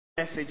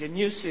message, a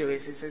new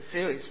series. It's a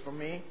series for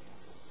me.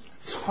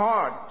 It's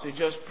hard to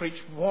just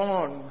preach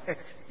one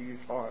message.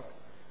 It's hard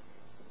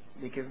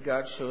because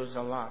God shows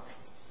a lot.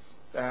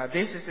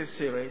 This is a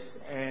series,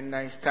 and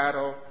I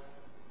titled,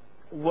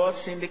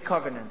 What's in the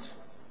Covenant?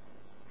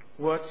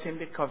 What's in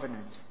the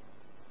covenant?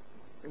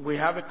 We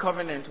have a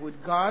covenant with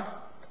God.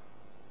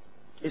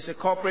 It's a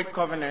corporate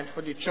covenant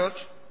for the church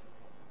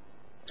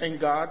and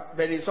God,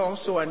 but it's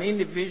also an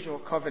individual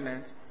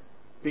covenant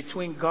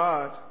between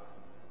God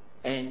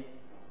and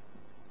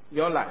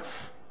your life.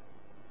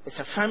 It's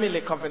a family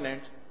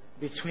covenant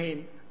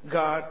between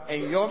God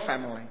and your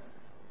family.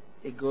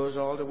 It goes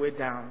all the way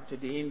down to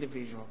the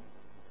individual.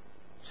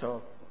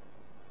 So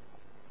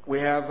we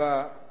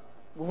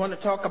want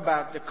to talk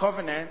about the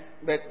covenant,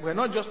 but we're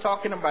not just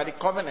talking about the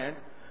covenant.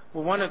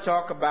 We want to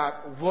talk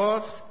about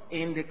what's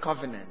in the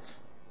covenant.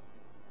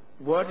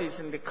 What is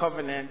in the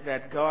covenant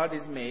that God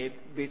has made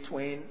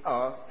between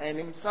us and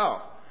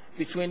Himself,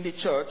 between the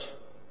church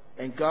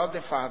and God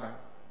the Father,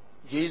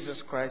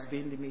 Jesus Christ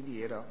being the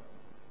mediator.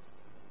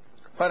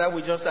 Father,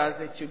 we just ask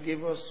that you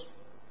give us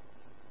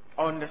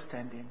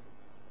understanding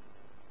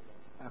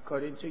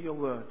according to your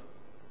word.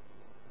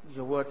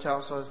 Your word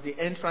tells us the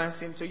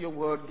entrance into your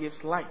word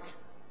gives light,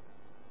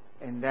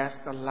 and that's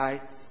the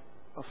light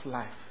of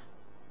life.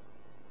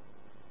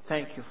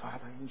 Thank you,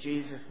 Father, in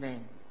Jesus'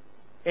 name.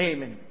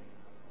 Amen.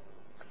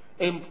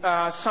 In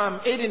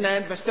Psalm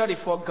 89, verse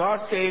 34,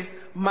 God says,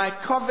 my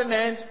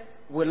covenant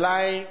will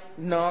I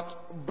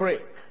not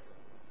break.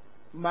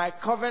 My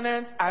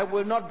covenant I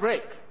will not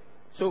break.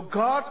 So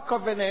God's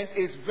covenant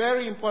is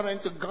very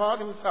important to God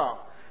Himself.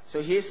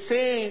 So He's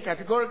saying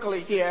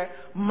categorically here,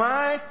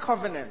 my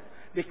covenant,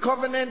 the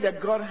covenant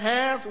that God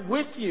has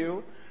with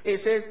you, He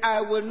says,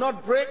 I will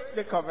not break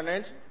the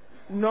covenant,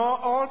 nor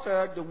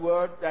alter the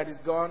word that is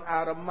gone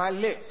out of my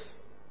lips.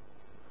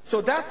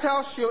 So that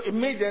tells you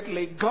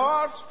immediately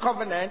God's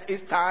covenant is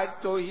tied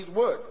to His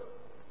word.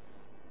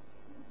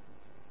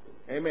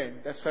 Amen.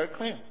 That's very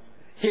clear.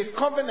 His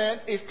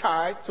covenant is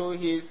tied to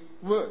His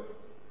word.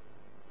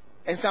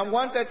 In Psalm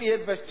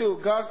 138 verse 2,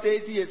 God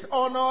says He has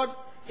honored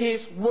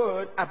His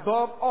word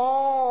above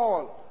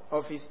all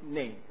of His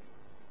name.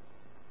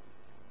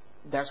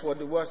 That's what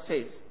the word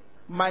says.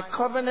 My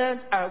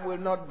covenant I will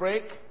not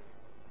break,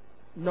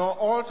 nor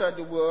alter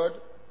the word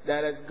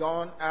that has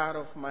gone out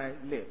of my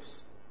lips.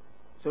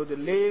 So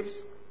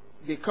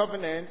the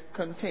covenant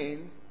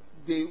contains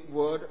the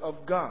word of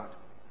God.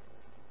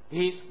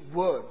 His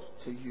word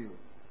to you.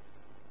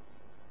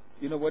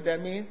 You know what that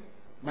means?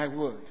 My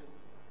word.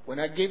 When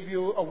I give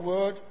you a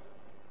word,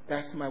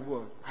 that's my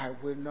word. I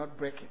will not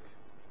break it.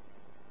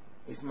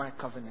 It's my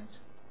covenant.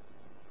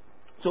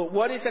 So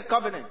what is a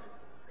covenant?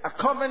 A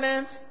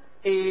covenant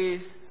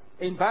is,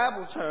 in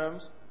Bible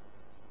terms,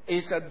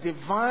 is a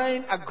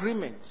divine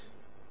agreement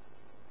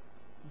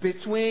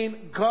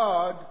between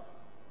God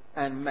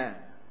and man.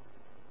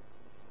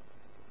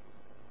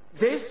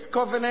 This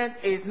covenant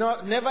is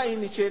never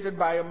initiated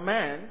by a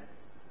man.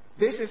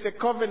 This is a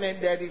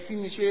covenant that is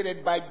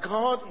initiated by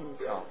God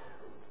Himself.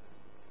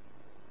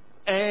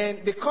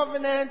 And the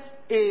covenant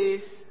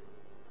is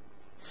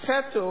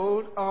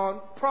settled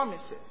on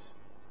promises.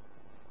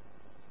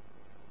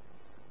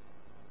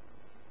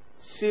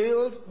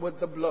 Sealed with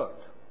the blood.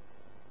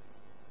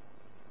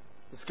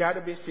 It's got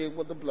to be sealed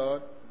with the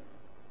blood.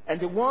 And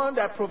the one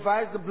that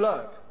provides the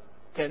blood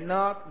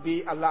cannot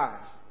be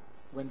alive.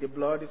 When the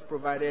blood is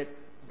provided,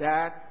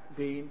 that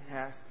being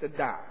has to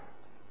die.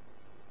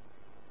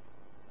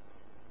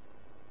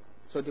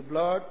 So the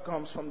blood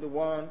comes from the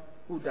one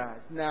who dies.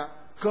 Now,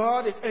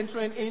 God is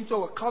entering into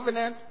a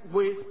covenant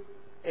with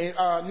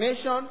a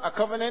nation, a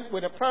covenant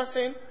with a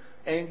person,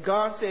 and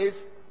God says,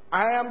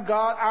 I am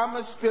God, I'm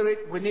a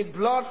spirit, we need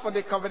blood for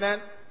the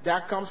covenant.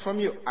 That comes from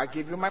you. I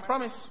give you my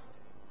promise.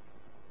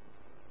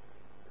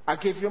 I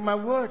give you my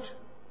word.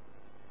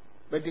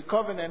 But the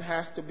covenant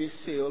has to be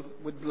sealed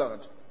with blood,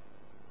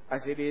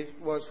 as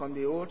was from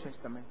the Old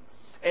Testament.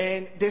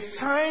 And the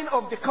sign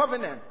of the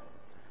covenant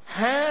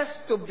has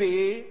to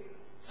be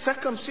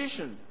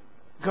circumcision.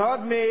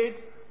 God made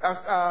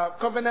a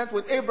covenant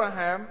with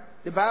Abraham.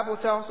 The Bible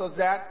tells us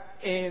that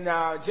in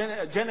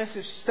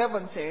Genesis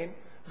 17.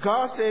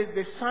 God says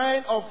the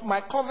sign of my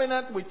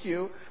covenant with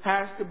you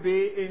has to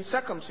be in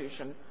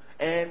circumcision.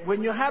 And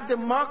when you have the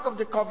mark of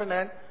the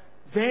covenant,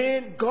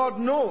 then God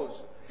knows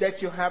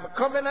that you have a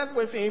covenant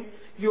with Him.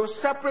 You're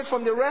separate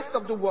from the rest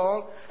of the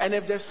world. And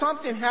if there's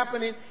something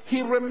happening,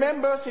 He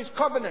remembers His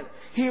covenant.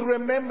 He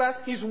remembers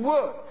His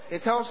word.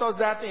 It tells us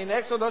that in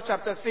Exodus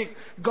chapter 6,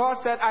 God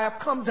said, I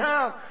have come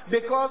down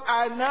because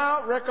I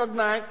now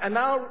recognize and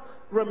now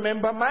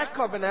remember my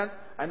covenant.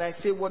 And I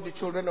see what the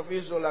children of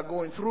Israel are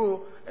going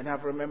through. And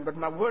I've remembered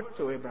my word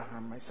to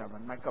Abraham, my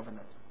servant, my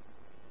covenant.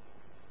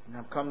 And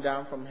I've come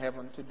down from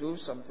heaven to do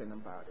something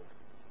about it.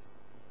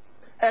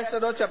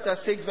 Exodus chapter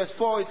 6 verse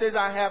 4, it says,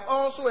 I have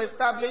also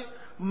established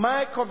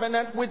my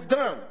covenant with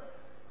them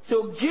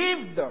to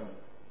give them.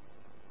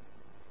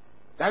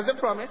 That's the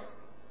promise.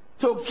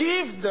 To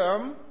give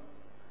them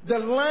the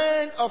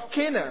land of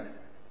Canaan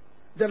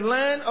the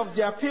land of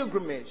their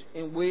pilgrimage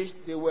in which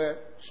they were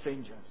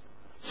strangers.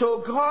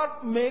 So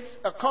God makes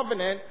a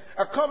covenant.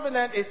 A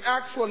covenant is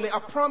actually a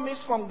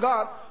promise from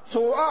God to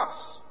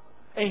us.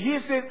 And he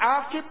says,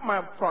 I'll keep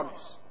my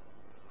promise.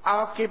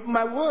 I'll keep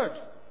my word.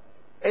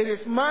 It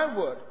is my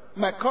word.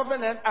 My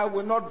covenant I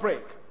will not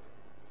break.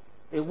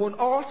 It won't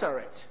alter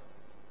it.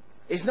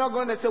 It's not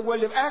going to say, well,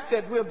 you've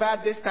acted real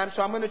bad this time,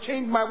 so I'm going to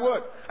change my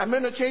word. I'm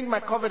going to change my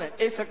covenant.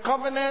 It's a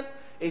covenant.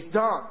 It's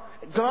done.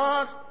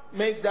 God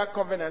makes that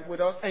covenant with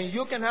us, and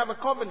you can have a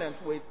covenant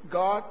with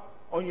God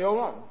on your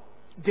own.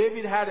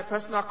 David had a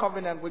personal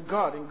covenant with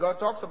God, and God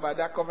talks about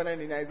that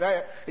covenant in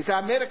Isaiah. He said,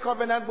 I made a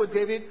covenant with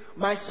David.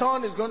 My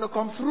son is going to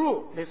come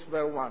through this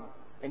very one,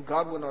 and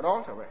God will not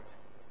alter it.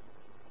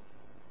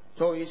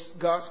 So it's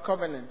God's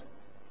covenant.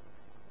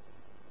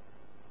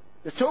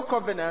 The two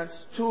covenants,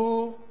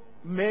 two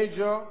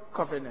major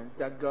covenants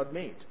that God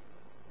made.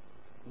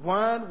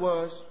 One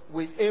was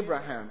with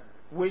Abraham,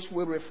 which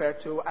we refer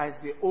to as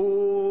the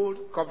Old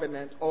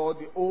Covenant or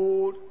the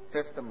Old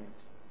Testament.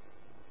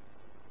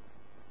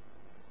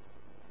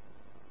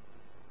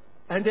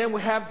 And then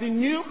we have the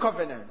New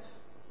Covenant,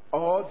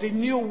 or the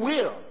New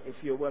Will, if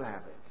you will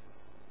have it,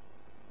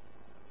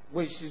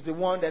 which is the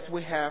one that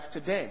we have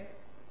today.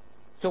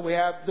 So we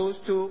have those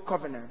two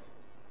covenants.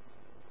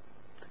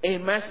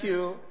 In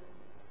Matthew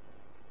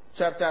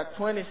chapter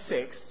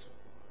 26,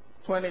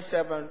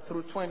 27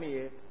 through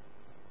 28,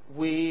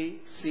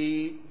 we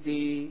see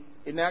the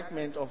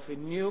enactment of a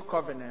new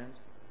covenant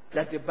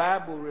that the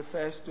Bible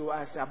refers to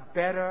as a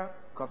better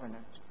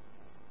covenant.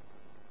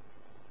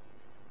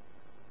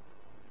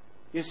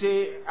 You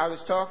see, I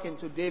was talking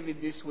to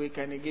David this week,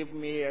 and he gave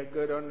me a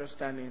good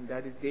understanding,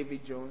 that is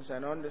David Jones,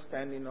 an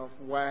understanding of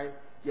why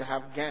you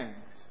have gangs.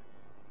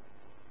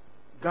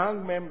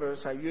 Gang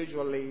members are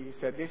usually, he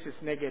said this is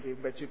negative,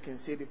 but you can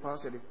see the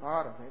positive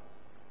part of it.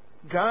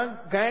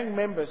 Gang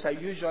members are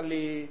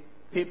usually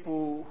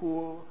people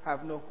who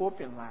have no hope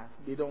in life.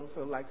 They don't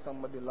feel like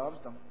somebody loves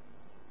them.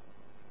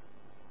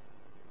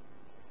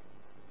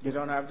 They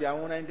don't have their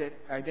own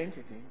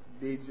identity.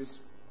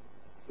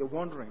 They're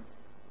wandering.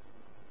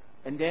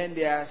 And then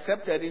they are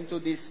accepted into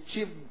this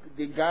chief,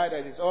 the guy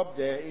that is up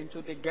there,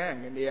 into the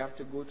gang, and they have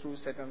to go through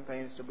certain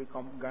things to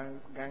become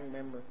gang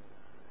members.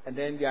 And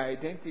then their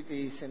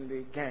identity is in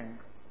the gang.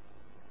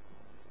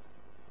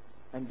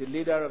 And the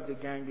leader of the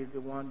gang is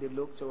the one they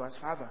look to as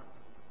father.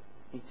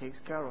 He takes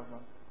care of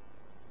them.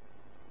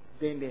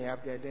 Then they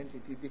have the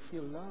identity. They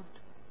feel loved.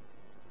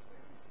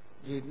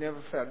 They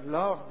never felt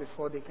loved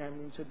before they came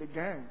into the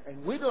gang.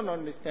 And we don't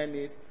understand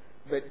it,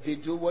 but they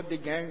do what the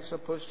gang is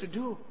supposed to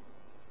do.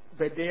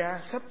 But they are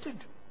accepted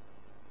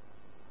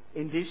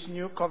in this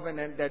new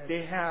covenant that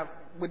they have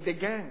with the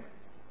gang.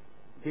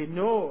 They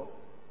know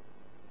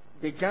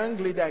the gang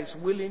leader is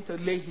willing to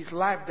lay his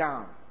life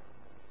down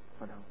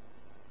for them.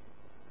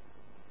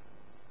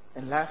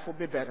 And life will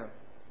be better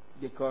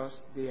because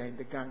they are in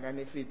the gang. And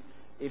if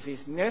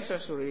it's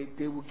necessary,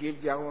 they will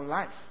give their own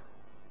life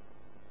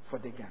for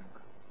the gang.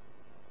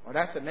 Well,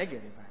 that's a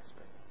negative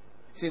aspect.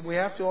 See, we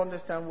have to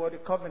understand what a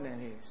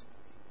covenant is.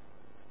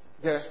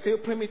 There are still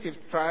primitive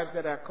tribes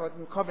that are caught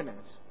in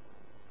covenants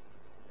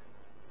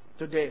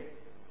today.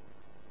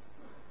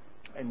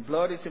 And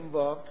blood is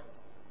involved.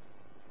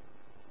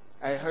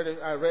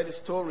 I read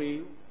a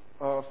story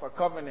of a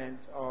covenant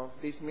of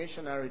this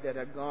missionary that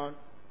had gone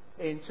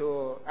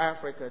into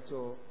Africa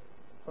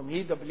from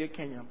E.W.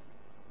 Kenya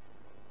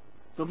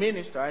to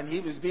minister, and he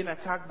was being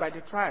attacked by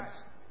the tribes.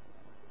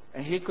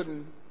 And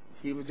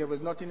there was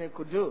nothing he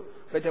could do.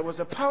 But there was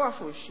a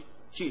powerful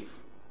chief.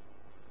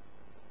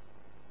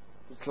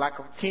 It's like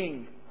a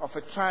king of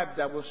a tribe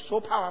that was so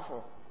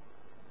powerful.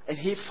 And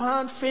he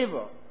found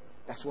favor.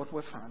 That's what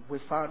we found. We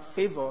found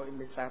favor in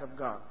the sight of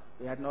God.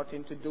 We had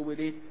nothing to do with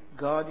it.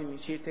 God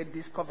initiated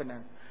this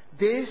covenant.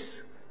 This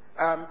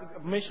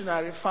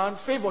missionary found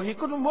favor. He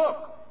couldn't work.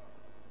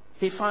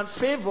 He found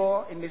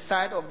favor in the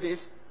sight of this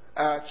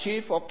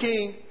chief or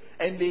king.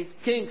 And the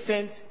king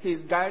sent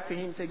his guy to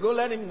him and said, go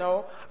let him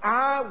know,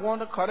 I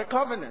want to cut a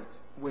covenant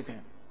with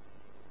him.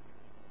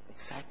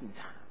 Exciting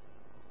time.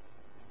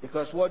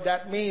 Because what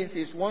that means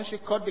is once you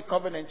cut the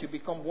covenant, you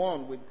become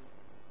one with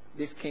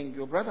this king,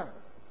 your brother.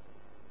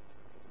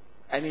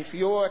 And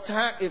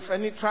if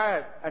any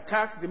tribe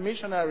attacks the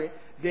missionary,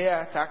 they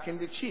are attacking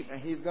the chief, and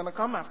he's going to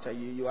come after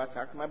you. You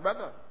attack my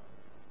brother.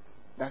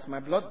 That's my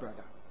blood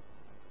brother.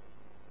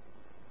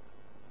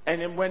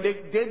 And then when they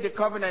did the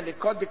covenant,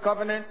 they cut the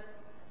covenant,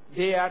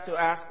 they had to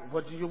ask,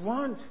 what do you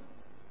want?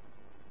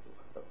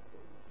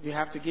 You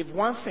have to give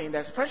one thing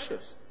that's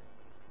precious.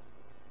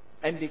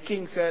 And the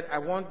king said, I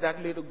want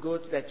that little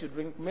goat that you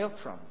drink milk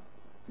from.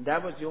 And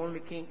that was the only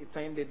thing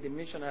that the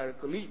missionary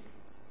could eat.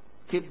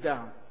 Keep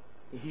down.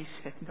 And he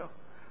said, no,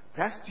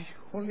 that's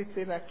the only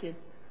thing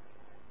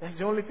that's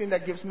the only thing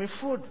that gives me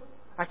food.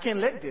 I can't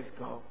let this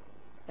go.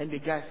 And the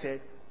guy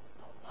said,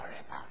 don't worry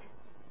about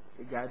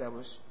it. The guy that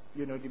was,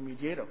 the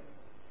mediator.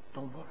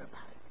 Don't worry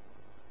about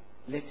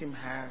it. Let him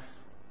have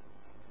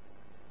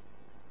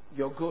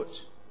your goat.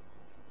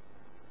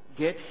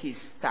 Get his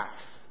staff.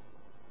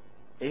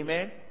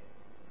 Amen?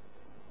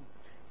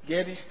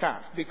 get his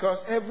staff.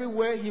 Because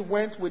everywhere he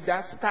went with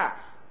that staff,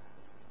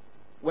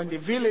 when the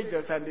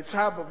villagers and the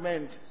tribe of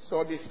men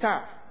saw the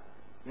staff,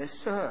 yes,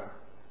 sir,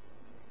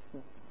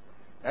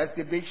 that's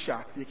the big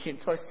shot. You can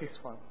touch this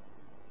one.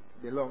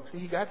 Belongs.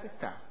 He got his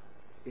staff.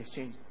 It's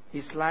changed.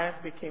 His life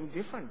became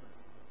different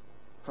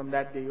from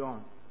that day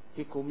on.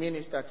 He could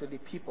minister to the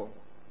people.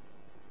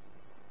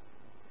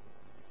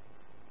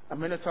 I'm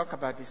going to talk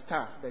about the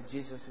staff that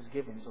Jesus is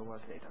giving to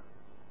us later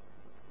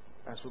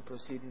as we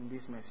proceed in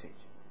this message.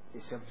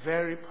 It's a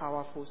very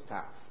powerful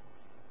staff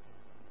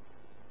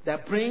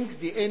that brings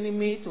the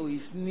enemy to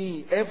his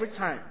knee every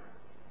time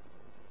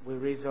we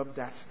raise up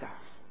that staff.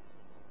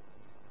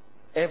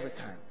 Every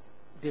time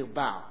they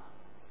bow.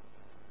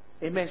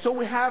 Amen. So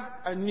we have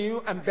a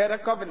new and better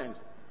covenant.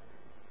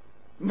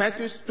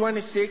 Matthew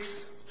 26,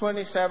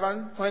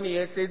 27,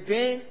 28 says,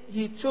 Then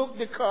he took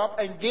the cup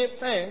and gave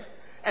thanks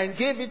and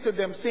gave it to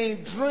them,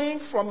 saying,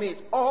 Drink from it,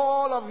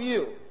 all of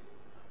you.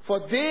 For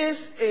this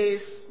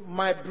is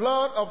my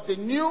blood of the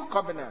new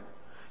covenant.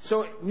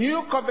 So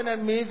new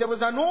covenant means there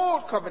was an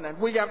old covenant.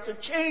 We have to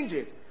change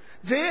it.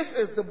 This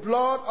is the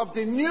blood of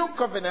the new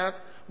covenant,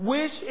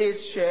 which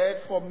is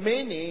shed for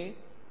many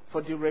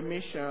for the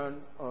remission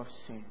of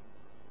sin.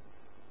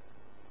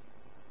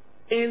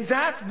 In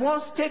that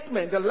one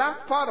statement, the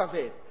last part of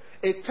it,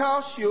 it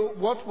tells you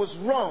what was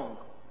wrong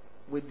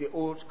with the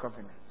old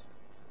covenant.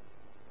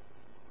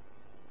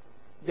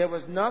 There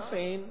was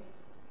nothing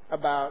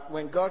about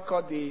when God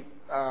called the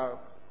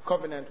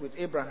covenant with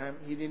Abraham,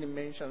 he didn't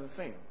mention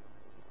sin.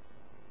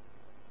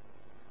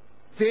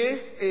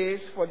 This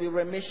is for the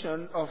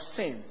remission of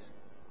sins.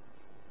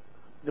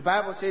 The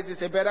Bible says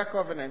it's a better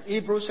covenant.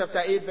 Hebrews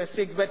chapter 8 verse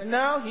 6. But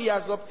now he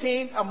has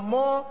obtained a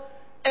more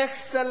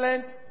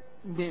excellent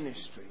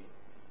ministry.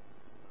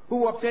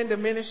 Who obtained the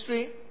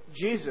ministry?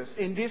 Jesus.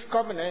 In this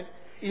covenant,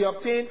 he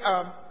obtained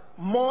a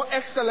more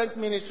excellent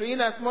ministry,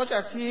 inasmuch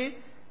as he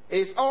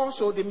is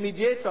also the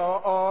mediator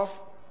of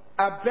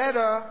a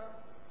better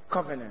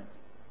covenant.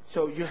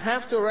 So you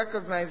have to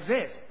recognize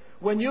this.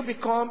 When you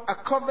become a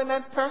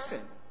covenant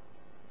person,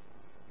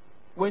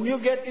 when you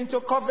get into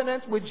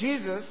covenant with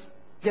Jesus,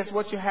 guess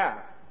what you have?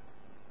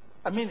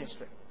 A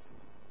ministry.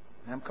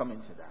 And I'm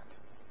coming to that.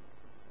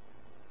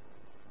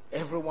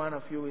 Every one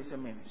of you is a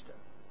minister.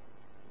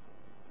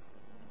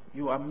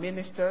 You are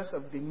ministers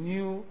of the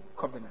new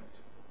covenant.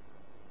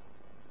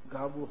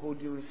 God will hold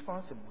you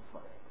responsible for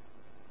it.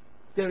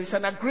 There is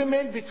an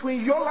agreement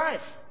between your life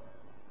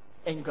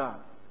and God.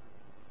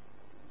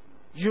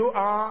 You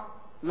are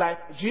like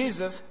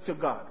Jesus to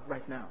God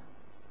right now.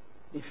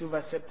 If you've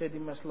accepted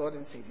Him as Lord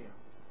and Savior,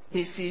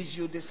 He sees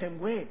you the same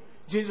way.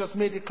 Jesus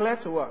made it clear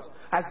to us,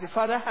 as the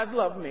Father has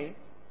loved me,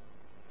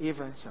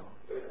 even so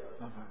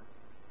love her.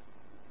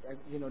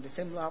 You know, the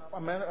same love,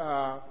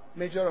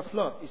 measure of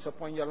love is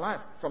upon your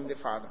life from the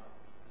Father.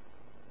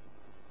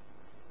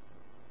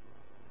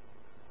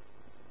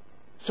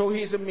 So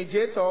He is a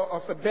mediator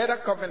of a better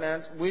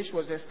covenant, which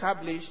was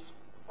established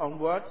on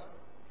what?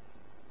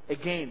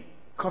 Again,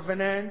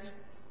 covenant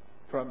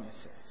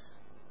promises.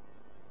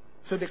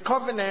 So the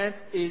covenant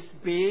is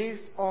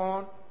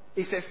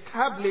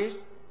established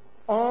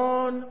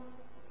on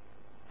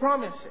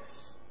promises.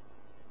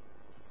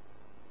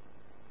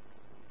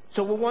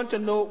 So we want to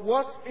know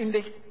what's in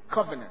the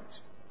covenant.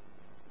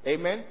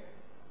 Amen?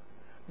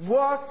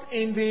 What's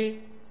in the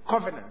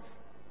covenant?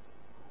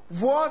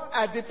 What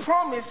are the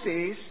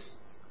promises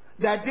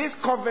that this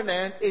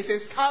covenant is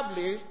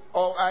established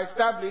or are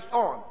established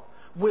on?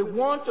 We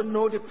want to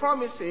know the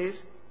promises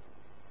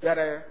that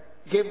are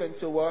given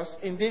to us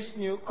in this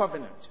new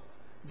covenant.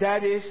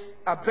 That is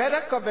a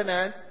better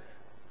covenant,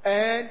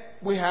 and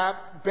we have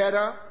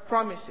better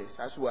promises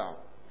as well.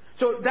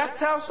 So that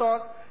tells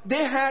us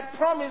they had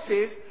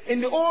promises in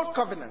the old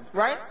covenant,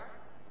 right?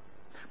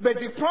 But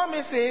the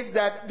promises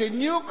that the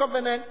new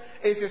covenant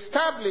is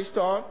established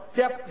on,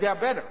 they are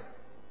better.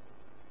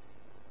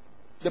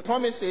 The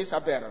promises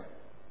are better.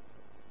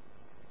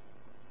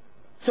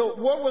 So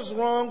what was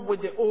wrong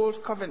with the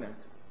old covenant?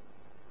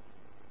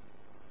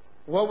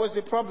 What was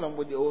the problem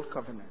with the old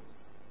covenant?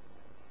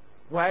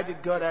 Why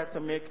did God have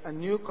to make a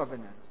new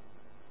covenant?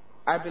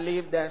 I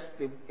believe that's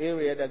the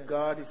area that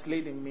God is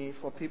leading me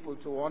for people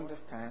to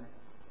understand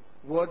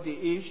what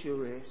the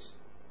issue is,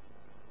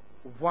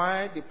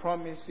 why the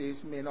promises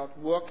may not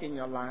work in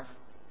your life,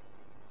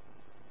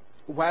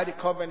 why the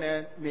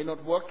covenant may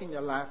not work in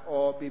your life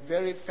or be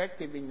very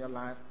effective in your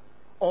life.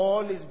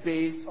 All is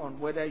based on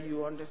whether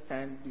you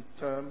understand the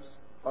terms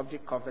of the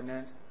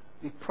covenant,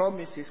 the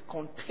promises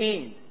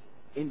contained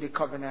in the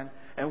covenant,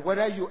 and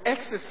whether you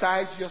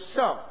exercise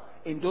yourself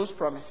in those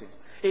promises.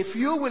 If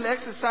you will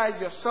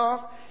exercise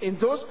yourself in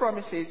those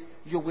promises,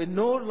 you will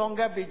no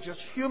longer be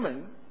just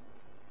human.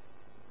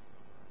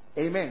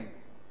 Amen.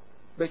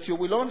 But you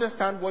will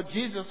understand what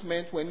Jesus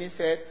meant when He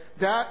said,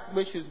 that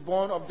which is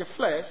born of the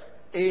flesh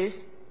is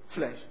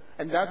flesh,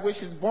 and that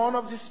which is born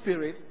of the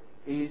Spirit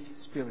is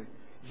spirit.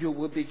 You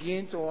will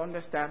begin to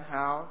understand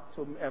how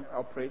to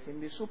operate in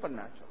the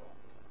supernatural.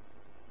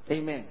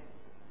 Amen.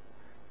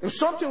 There's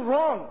something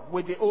wrong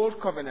with the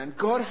old covenant.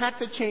 God had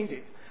to change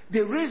it.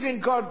 the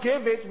reason God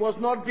gave it was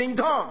not being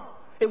done.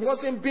 It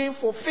wasn't being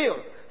fulfilled.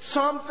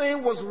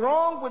 Something was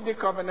wrong with the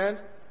covenant.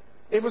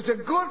 It was a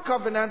good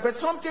covenant, but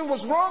something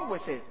was wrong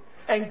with it.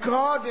 And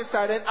God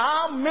decided,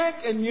 I'll make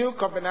a new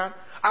covenant.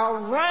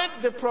 I'll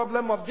right the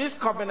problem of this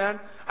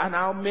covenant, and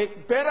I'll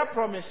make better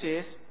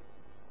promises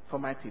for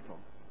my people.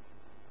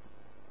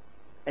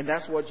 And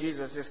that's what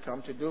Jesus has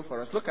come to do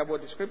for us. Look at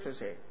what the scriptures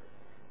say.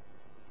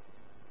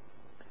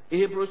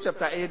 Hebrews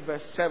chapter 8,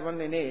 verse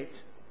 7 and 8.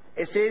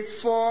 It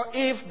says, for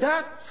if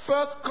that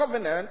first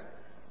covenant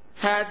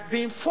had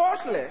been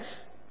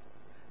faultless,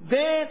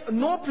 then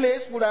no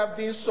place would have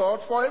been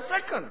sought for a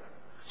second.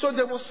 So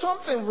there was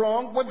something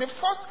wrong with the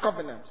first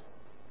covenant.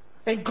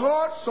 And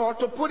God sought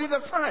to put it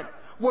aside.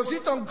 Was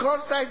it on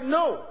God's side?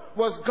 No.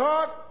 Was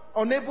God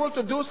unable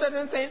to do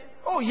certain things?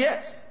 Oh,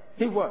 yes,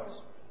 he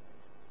was.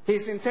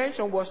 His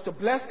intention was to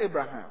bless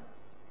Abraham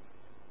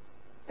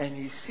and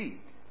his seed,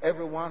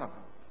 every one of them.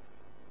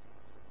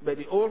 But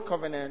the old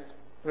covenant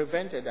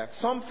prevented that.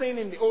 Something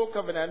in the old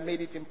covenant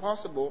made it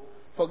impossible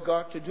for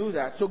God to do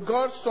that. So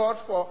God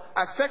sought for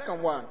a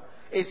second one.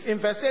 It's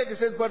in verse 8, it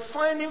says, but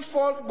finding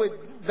fault with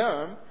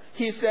them,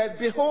 he said,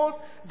 behold,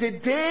 the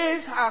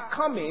days are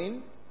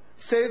coming,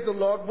 says the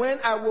Lord, when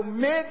I will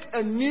make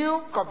a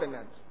new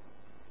covenant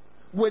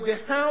with the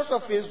house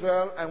of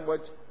Israel and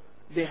with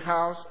the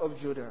house of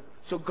Judah.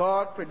 So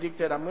God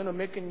predicted, I'm going to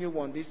make a new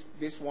one.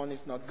 This one is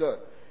not good.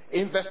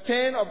 In verse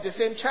 10 of the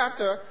same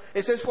chapter,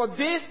 it says, for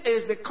this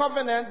is the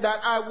covenant that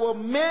I will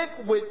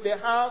make with the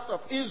house of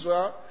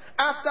Israel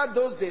after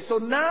those days. So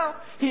now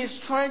he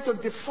is trying to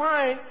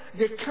define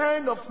the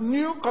kind of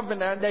new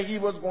covenant that he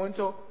was going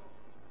to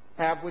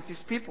have with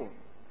his people,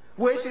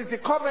 which is the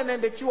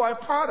covenant that you are a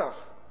part of.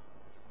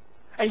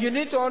 And you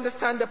need to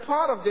understand the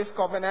part of this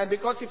covenant,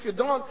 because if you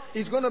don't,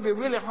 it's going to be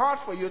really hard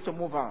for you to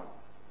move on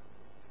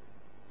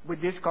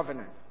with this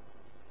covenant.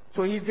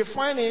 So he's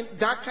defining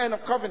that kind of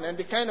covenant,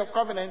 the kind of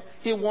covenant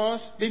he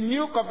wants, the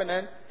new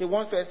covenant he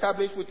wants to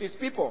establish with his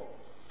people.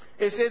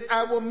 It says,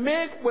 I will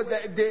make with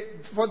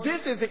for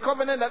this is the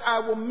covenant that I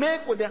will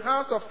make with the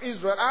house of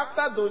Israel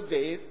after those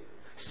days,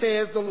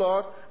 says the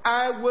Lord.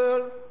 I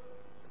will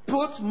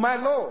put my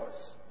laws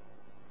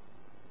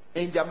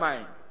in their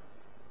mind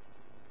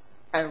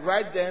and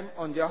write them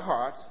on their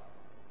hearts,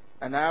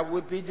 and I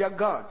will be their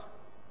God,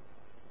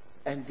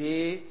 and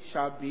they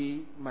shall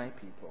be my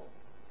people.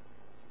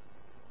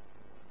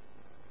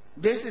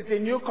 This is the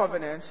new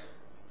covenant.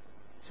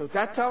 So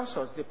that tells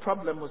us the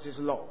problem was his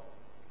law.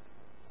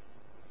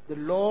 The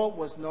law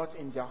was not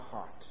in their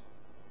heart,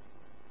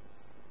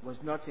 was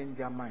not in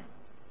their mind.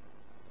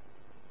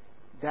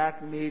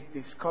 That made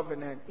this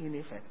covenant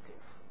ineffective.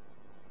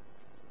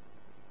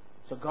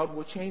 So God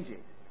will change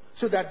it,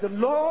 so that the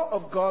law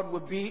of God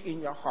will be in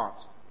your heart.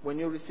 When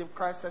you receive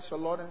Christ as your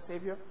Lord and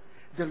Savior,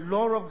 the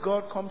law of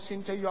God comes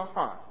into your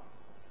heart,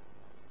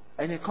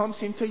 and it comes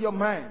into your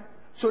mind,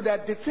 so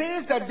that the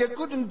things that they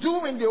couldn't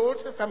do in the Old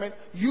Testament,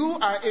 you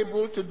are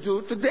able to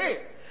do today.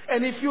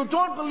 And if you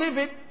don't believe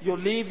it, you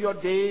live your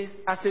days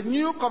as a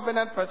new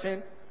covenant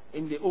person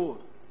in the old,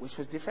 which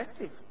was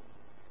defective.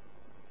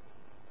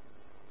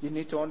 You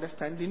need to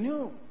understand the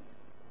new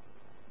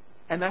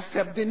and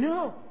accept the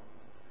new.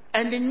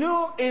 And the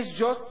new is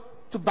just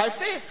by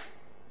faith.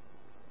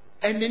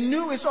 And the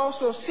new is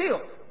also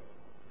sealed.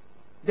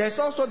 There's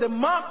also the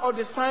mark or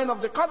the sign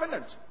of the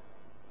covenant.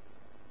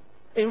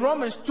 In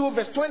Romans 2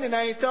 verse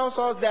 29, it tells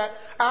us that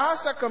our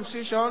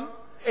circumcision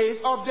is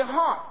of the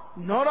heart,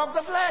 not of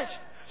the flesh.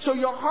 So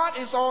your heart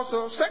is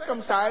also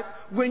circumcised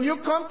when you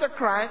come to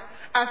Christ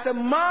as a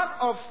mark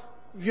of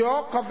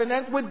your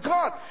covenant with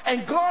God.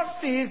 And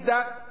God sees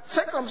that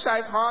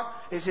circumcised heart,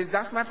 He says,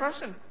 that's my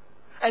person.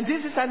 And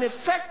this is an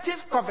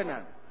effective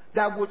covenant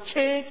that will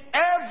change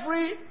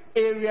every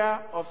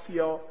area of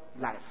your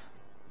life.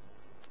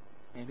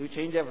 And will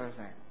change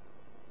everything.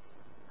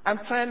 I'm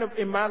trying to,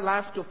 in my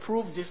life, to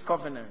prove this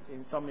covenant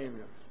in some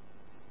areas.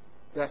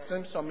 There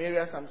are some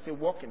areas I'm still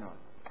working on.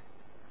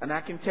 And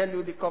I can tell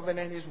you the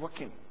covenant is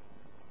working.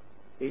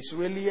 It's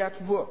really at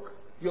work.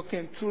 You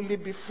can truly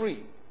be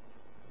free.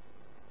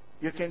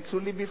 You can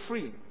truly be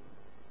free.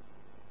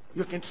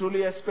 You can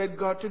truly expect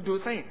God to do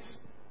things.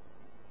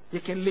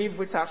 You can live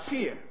without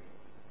fear.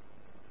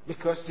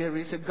 Because there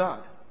is a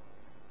God.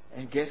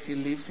 And guess He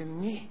lives in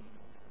me.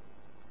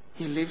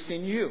 He lives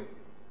in you.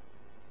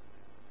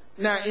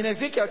 Now, in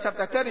Ezekiel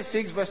chapter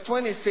 36, verse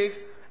 26,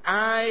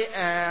 I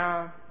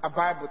am a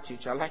Bible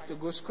teacher. I like to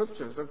go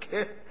scriptures,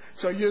 okay?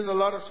 So I use a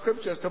lot of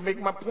scriptures to make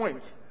my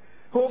point.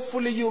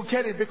 Hopefully you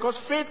get it, because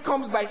faith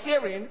comes by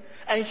hearing,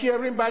 and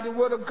hearing by the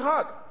word of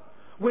God.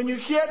 When you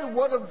hear the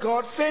word of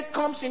God, faith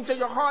comes into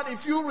your heart.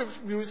 If you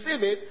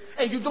receive it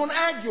and you don't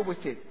argue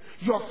with it,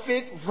 your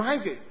faith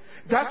rises.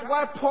 That's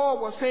why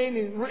Paul was saying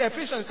in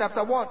Ephesians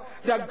chapter 1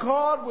 that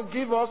God will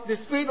give us the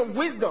spirit of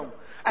wisdom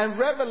and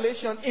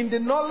revelation in the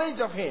knowledge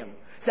of Him,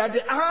 that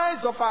the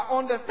eyes of our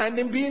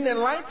understanding being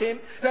enlightened,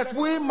 that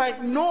we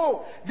might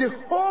know the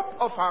hope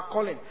of our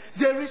calling.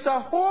 There is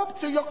a hope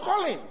to your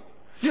calling.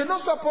 You're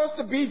not supposed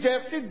to be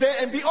there, sit there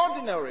and be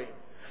ordinary.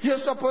 You're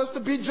supposed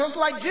to be just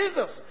like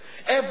Jesus.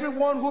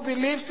 Everyone who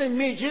believes in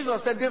me,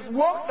 Jesus said, these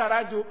works that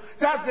I do,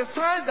 that's the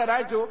signs that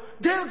I do,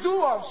 they'll do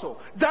also.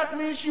 That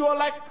means you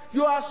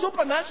are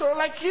supernatural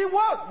like he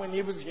was when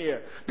he was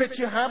here. But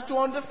you have to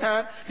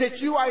understand that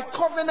you are a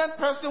covenant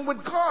person with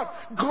God.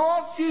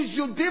 God sees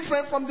you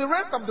different from the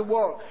rest of the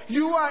world.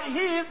 You are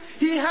his.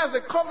 He has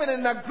a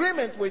covenant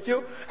agreement with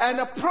you and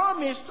a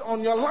promise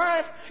on your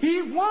life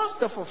he wants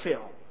to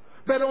fulfill.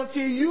 But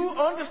until you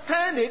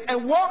understand it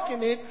and walk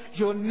in it,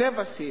 you'll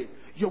never see it.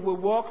 You will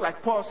walk,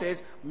 like Paul says,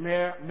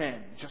 mere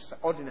men, just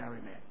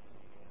ordinary men.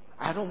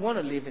 I don't want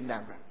to live in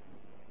that realm.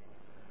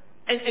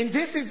 And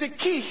this is the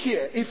key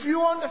here. If you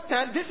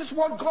understand, this is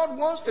what God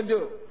wants to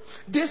do.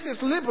 This has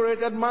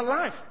liberated my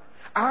life.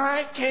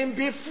 I can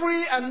be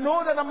free and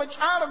know that I'm a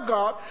child of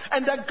God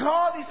and that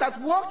God is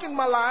at work in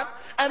my life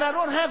and I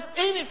don't have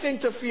anything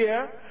to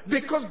fear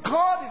because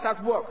God is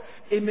at work.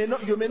 You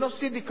may not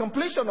see the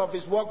completion of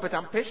his work, but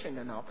I'm patient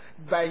enough.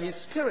 By his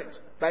Spirit,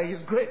 by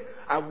his grace,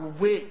 I will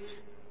wait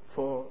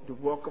for the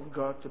work of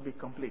God to be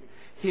complete.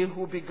 He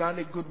who began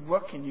a good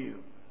work in you,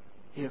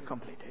 he'll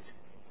complete it.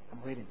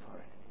 I'm waiting for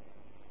it.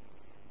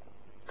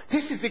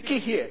 This is the key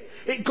here.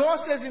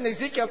 God says in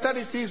Ezekiel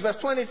 36, verse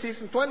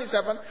 26 and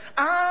 27,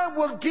 I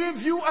will give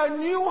you a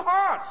new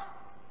heart.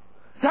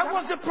 That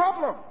was the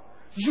problem.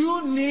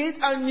 You need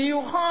a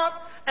new heart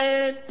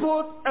and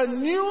put a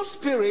new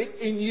spirit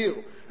in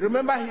you.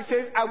 Remember, he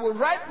says, I will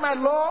write my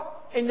law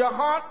in your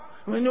heart.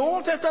 In the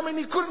Old Testament,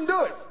 he couldn't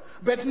do it.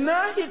 But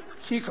now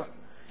he can.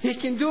 He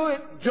can do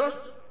it just,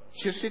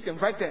 she's sitting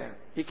right there.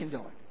 He can do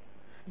it.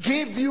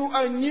 Give you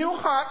a new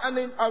heart and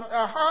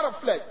a heart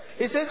of flesh.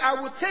 He says, I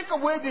will take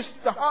away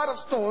the heart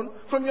of stone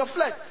from your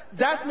flesh.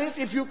 That means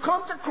if you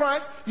come to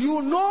Christ,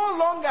 you no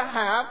longer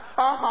have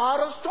a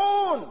heart of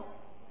stone.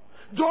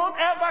 Don't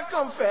ever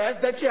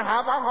confess that you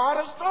have a heart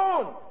of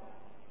stone.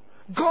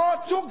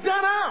 God took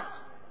that out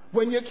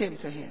when you came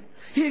to him.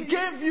 He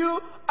gave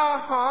you a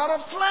heart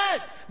of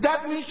flesh.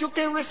 That means you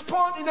can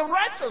respond in a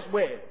righteous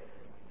way.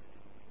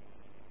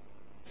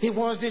 He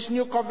wants this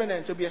new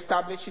covenant to be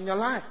established in your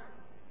life.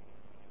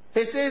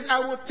 He says, I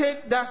will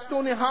take that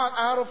stony heart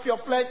out of your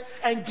flesh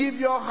and give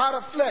you a heart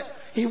of flesh.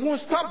 He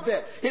won't stop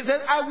there. He says,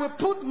 I will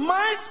put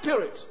my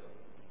spirit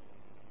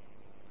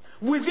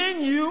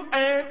within you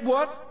and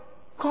what?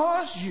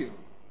 Cause you.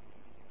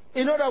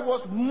 In other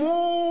words,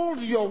 mold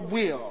your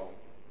will.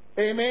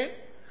 Amen?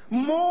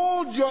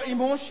 Mold your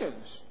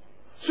emotions.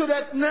 So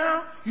that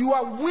now you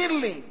are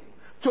willing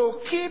to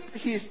keep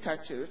his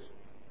statutes.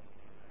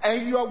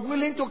 And you are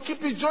willing to keep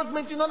his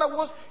judgment. In other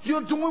words,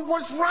 you're doing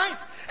what's right.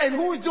 And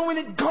who is doing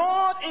it?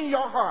 God in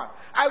your heart.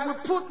 I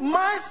will put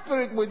my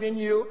spirit within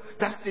you.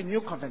 That's the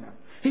new covenant.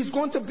 He's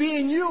going to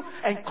be in you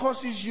and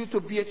causes you to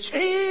be a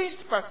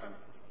changed person.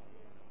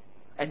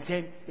 And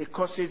then it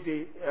causes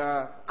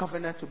the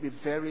covenant to be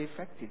very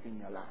effective in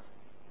your life.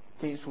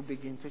 Things will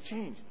begin to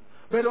change.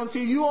 But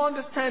until you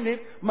understand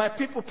it, my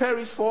people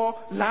perish for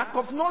lack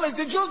of knowledge.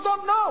 They just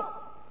don't know.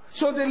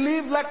 So they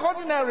live like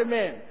ordinary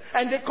men.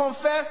 And they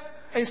confess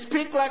and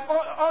speak like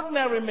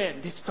ordinary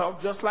men. They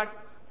talk just like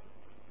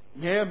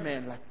mere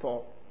men, like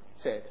Paul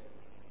said.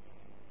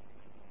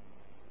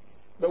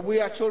 But we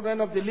are children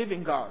of the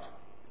living God.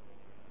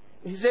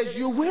 He says,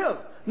 you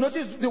will.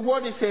 Notice the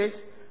word he says,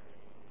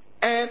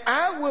 and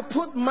I will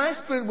put my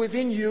spirit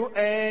within you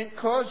and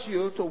cause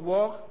you to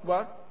walk,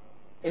 what?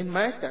 In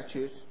my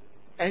statutes.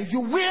 And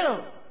you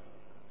will.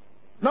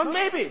 Not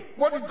maybe.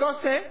 What did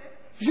God say?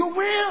 You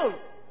will.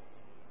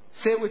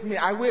 Say with me,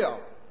 I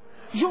will.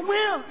 You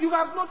will. You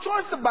have no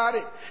choice about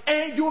it.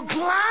 And you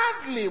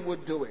gladly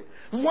would do it.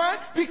 Why?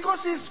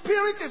 Because his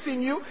spirit is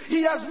in you.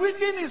 He has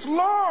written his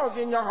laws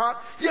in your heart.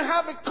 You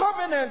have a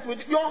covenant with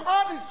it. Your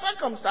heart is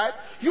circumcised.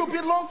 You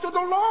belong to the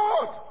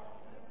Lord.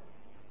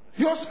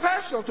 You're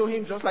special to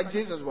him just like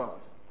Jesus was.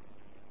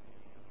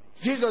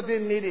 Jesus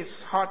didn't need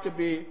his heart to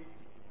be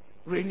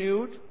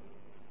renewed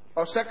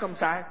or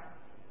circumcised.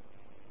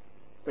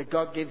 But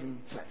God gave him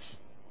flesh.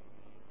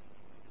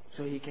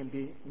 So he can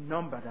be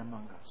numbered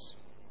among us.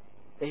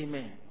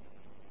 Amen.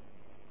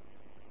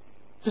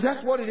 So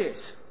that's what it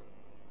is.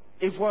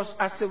 It was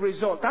as a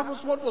result. That was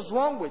what was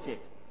wrong with it.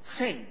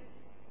 Sin.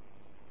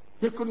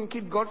 They couldn't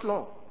keep God's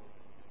law.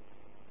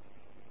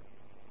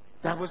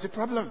 That was the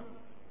problem.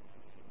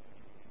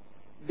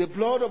 The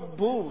blood of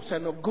bulls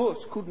and of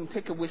goats couldn't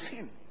take away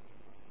sin.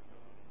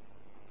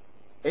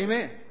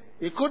 Amen.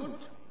 It couldn't.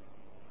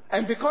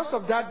 And because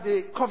of that,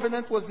 the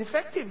covenant was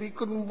defective. It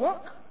couldn't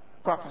work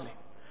properly.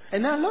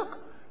 And now look.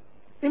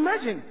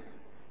 Imagine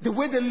the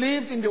way they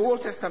lived in the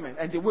Old Testament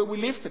and the way we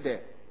live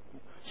today.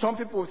 Some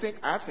people think,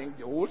 I think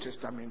the Old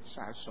Testament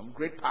has some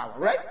great power,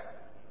 right?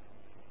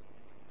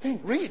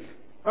 Read.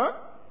 Huh?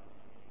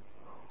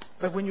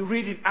 But when you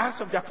read in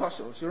Acts of the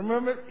Apostles, you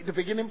remember the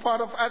beginning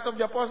part of Acts of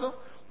the Apostles?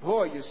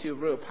 Boy, you see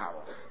real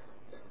power.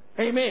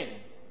 Amen.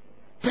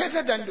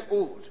 Better than the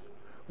old.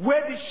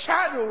 Where the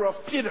shadow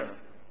of Peter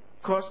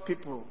caused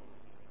people.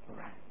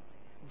 Right.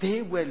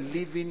 They were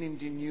living in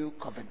the new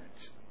covenant.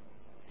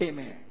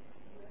 Amen.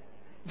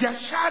 Their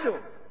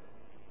shadow.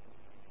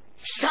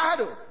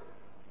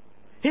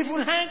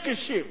 even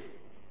handkerchief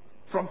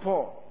from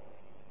Paul.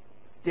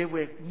 They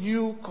were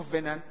new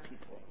covenant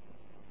people.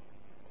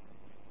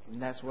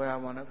 And that's where I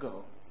want to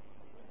go.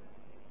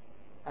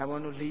 I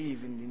want to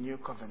live in the new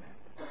covenant.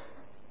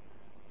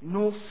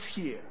 No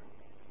fear.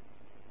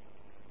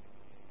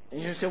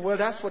 And you say, well,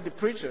 that's for the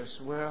preachers.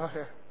 Well,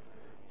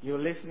 you're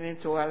listening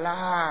to a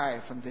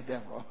lie from the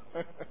devil.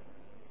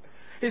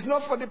 It's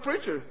not for the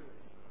preachers.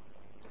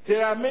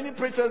 There are many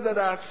preachers that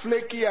are as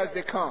flaky as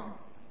they come.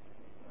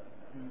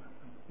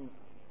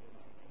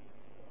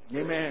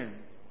 Amen.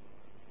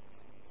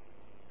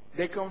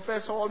 They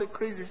confess all the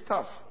crazy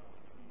stuff.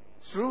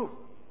 It's true.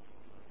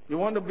 You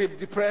want to be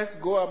depressed,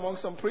 go among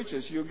some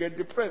preachers. You'll get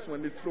depressed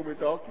when they're through with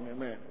talking.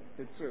 Amen.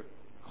 It's true.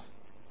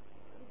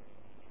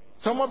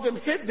 Some of them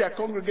hate their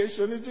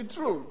congregation. It's the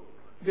truth.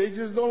 They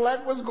just don't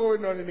like what's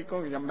going on in the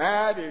congregation. They're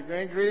mad,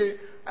 they're angry.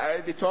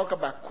 They talk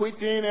about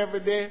quitting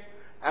every day.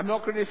 I'm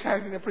not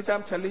criticizing the preacher.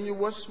 I'm telling you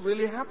what's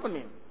really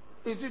happening.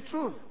 It's the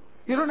truth.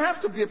 You don't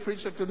have to be a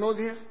preacher to know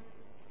this.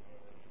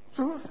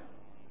 Truth.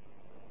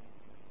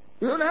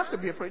 You don't have to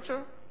be a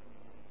preacher.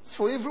 It's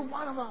for every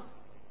one of us.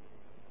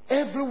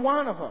 Every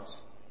one of us.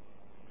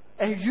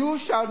 And you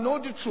shall know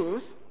the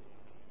truth,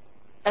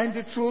 and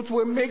the truth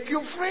will make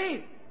you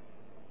free.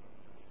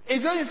 It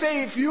doesn't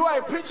say if you are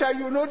a preacher,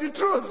 you know the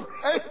truth.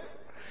 Right?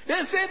 It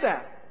doesn't say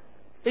that.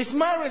 It's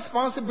my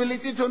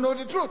responsibility to know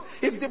the truth.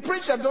 If the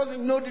preacher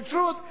doesn't know the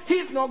truth,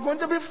 he's not going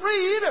to be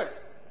free either.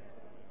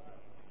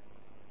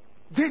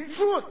 The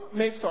truth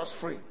makes us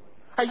free.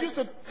 I used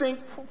to think,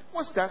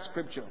 what's that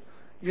scripture?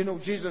 You know,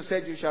 Jesus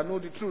said, you shall know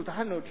the truth.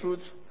 I know truth.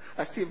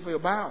 I still feel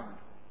bound.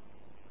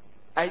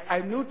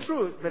 I knew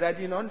truth, but I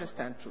didn't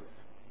understand truth.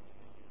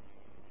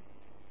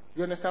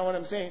 You understand what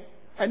I'm saying?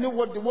 I knew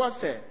what the word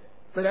said,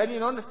 but I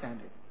didn't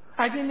understand it.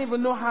 I didn't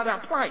even know how to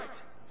apply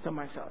it to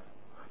myself.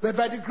 But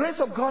by the grace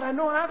of God, I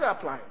know how to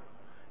apply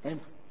it.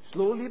 And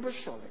slowly but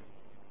surely,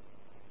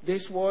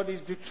 this word is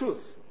the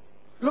truth.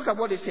 Look at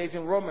what it says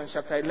in Romans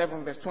chapter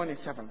 11, verse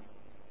 27.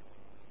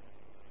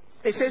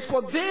 It says,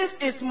 for this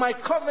is my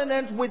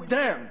covenant with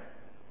them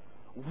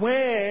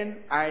when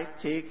I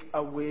take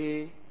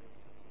away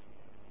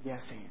their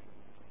sins.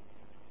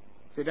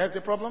 See, that's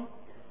the problem?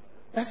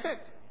 That's it.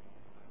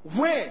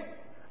 When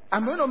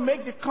I'm going to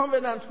make the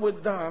covenant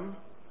with them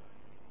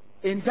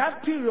in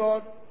that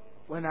period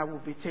when I will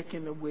be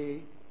taking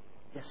away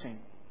their sin.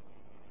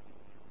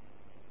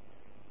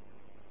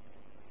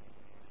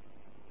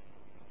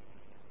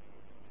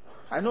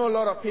 I know a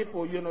lot of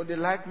people, they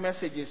like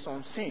messages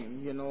on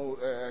sin,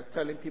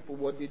 telling people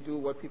what they do,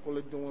 what people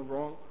are doing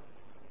wrong.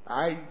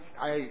 I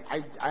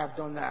have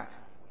done that.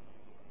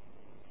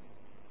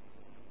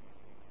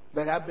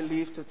 But I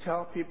believe to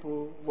tell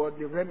people what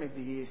the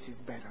remedy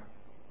is better.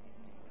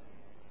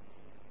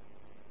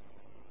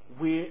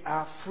 We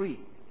are free.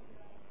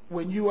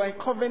 When you are in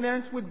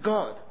covenant with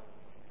God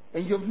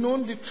and you've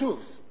known the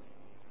truth,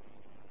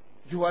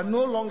 you are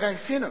no longer a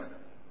sinner.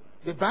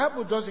 The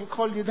Bible doesn't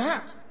call you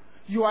that.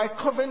 You are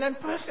a covenant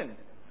person.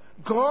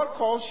 God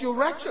calls you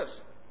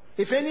righteous.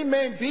 If any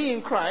man be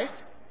in Christ,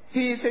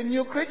 he is a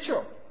new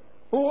creature.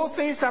 All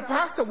things are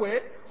passed away.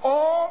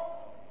 All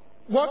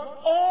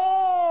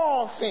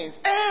things,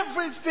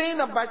 everything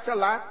about your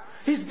life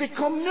is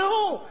become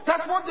new.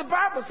 That's what the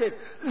Bible says.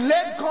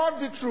 Let God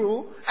be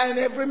true and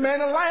every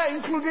man a liar,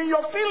 including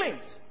your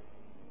feelings.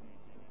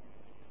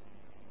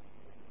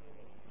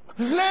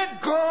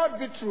 Let God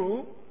be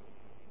true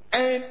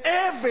and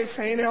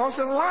everything else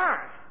a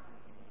lie.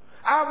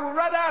 I would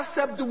rather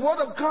accept the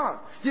word of God.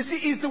 You see,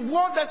 it's the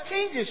word that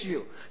changes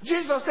you.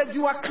 Jesus said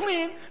you are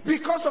clean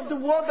because of the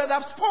word that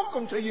I've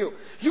spoken to you.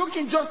 You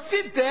can just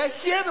sit there,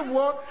 hear the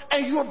word,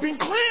 and you have been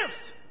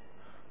cleansed.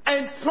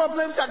 And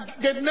problems are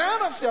getting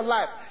out of your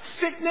life.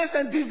 Sickness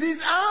and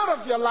disease out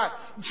of your life.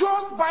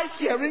 Just by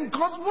hearing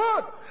God's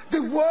word.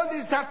 The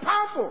word is that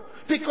powerful.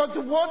 Because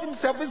the word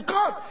himself is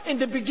God. In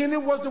the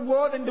beginning was the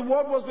word, and the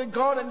word was with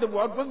God, and the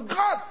word was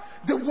God.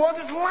 The word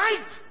is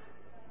light.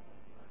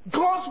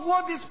 God's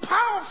word is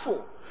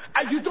powerful.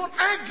 And you don't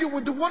argue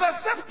with the word,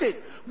 accept it.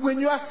 When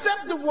you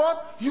accept the word,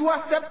 you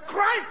accept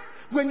Christ.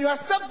 When you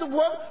accept the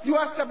word, you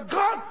accept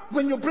God.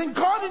 When you bring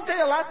God into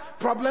your life,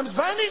 problems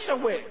vanish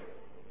away.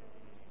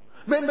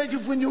 But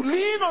when you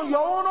lean on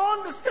your own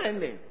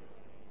understanding,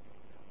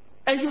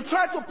 and you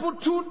try to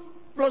put 2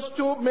 plus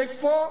 2 makes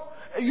 4,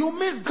 you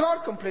miss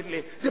God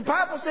completely. The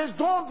Bible says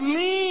don't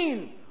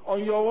lean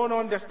on your own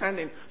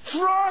understanding.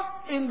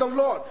 Trust in the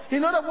Lord.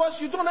 In other words,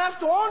 you don't have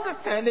to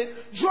understand it.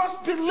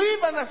 Just believe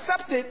and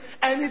accept it,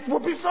 and it will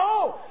be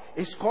so.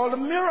 It's called a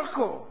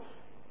miracle.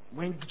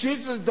 When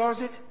Jesus does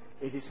it,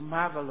 it is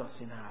marvelous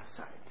in our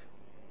sight.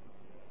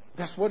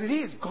 That's what it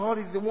is. God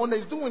is the one that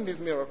is doing this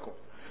miracle.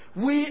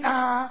 We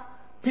are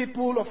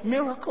people of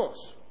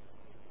miracles.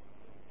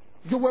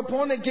 You were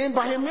born again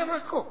by a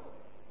miracle.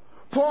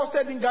 Paul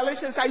said in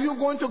Galatians, are you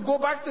going to go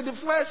back to the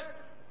flesh?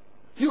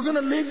 You're going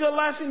to live your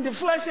life in the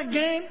flesh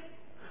again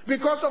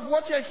because of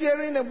what you're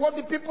hearing and what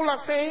the people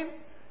are saying?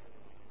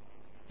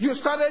 You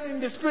started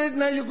in the spirit,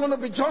 now you're going to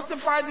be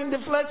justified in the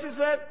flesh, he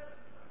said.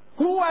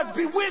 Who has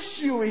bewitched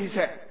you, he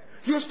said.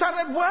 You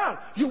started well.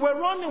 You were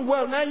running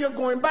well. Now you're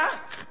going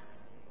back.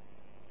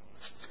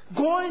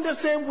 Going the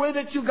same way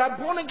that you got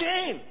born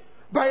again.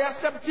 By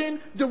accepting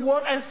the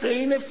word and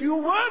saying a few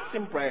words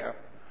in prayer.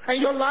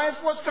 And your life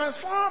was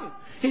transformed.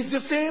 It's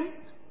the same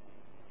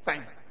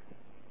thing.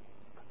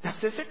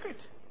 That's the secret.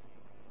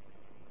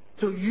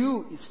 To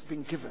you, it's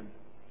been given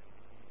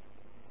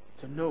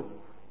to know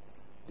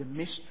the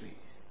mysteries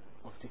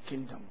of the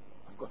kingdom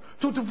of God.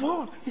 To the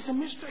world, it's a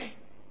mystery.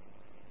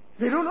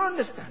 They don't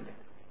understand it.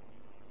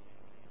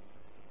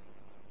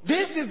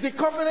 This is the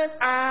covenant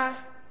I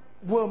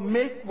will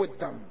make with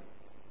them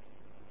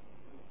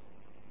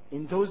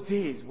in those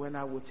days when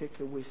I will take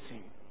away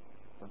sin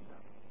from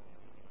them.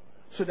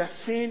 So that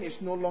sin is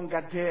no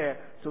longer there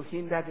to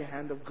hinder the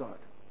hand of God.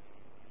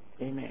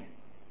 Amen.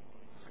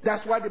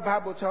 That's why the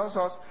Bible tells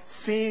us,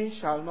 sin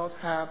shall not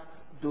have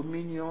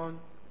dominion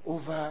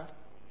over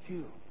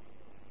you.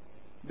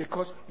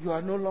 Because you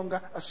are no longer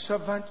a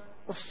servant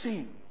of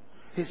sin.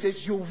 He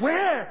says you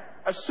were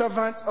a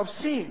servant of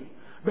sin,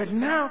 but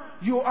now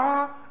you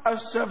are a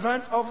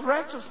servant of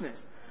righteousness.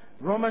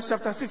 Romans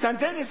chapter 6. And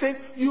then he says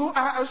you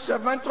are a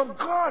servant of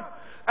God.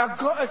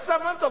 A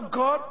servant of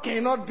God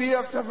cannot be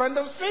a servant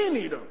of sin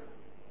either.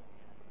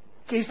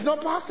 It's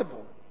not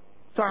possible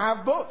to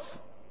have both.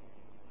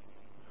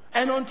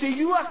 And until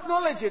you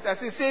acknowledge it, as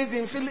it says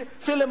in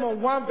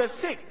Philemon 1 verse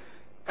 6,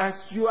 as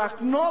you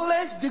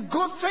acknowledge the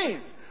good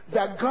things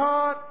that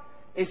God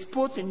is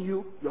put in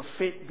you, your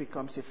faith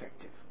becomes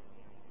effective.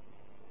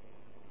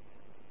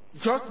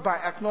 Just by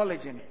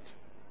acknowledging it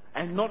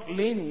and not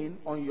leaning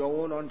on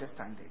your own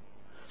understanding.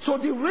 So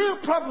the real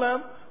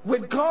problem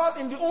with God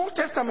in the Old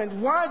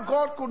Testament, why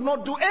God could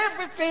not do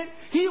everything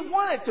He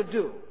wanted to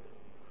do,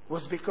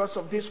 was because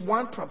of this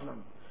one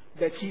problem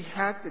that He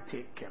had to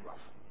take care of.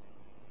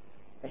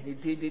 And He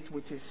did it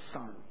with His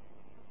Son.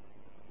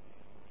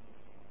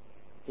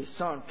 His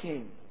Son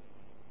came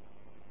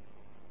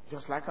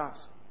just like us.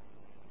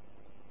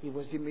 He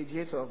was the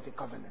mediator of the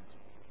covenant.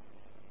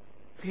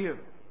 Pure.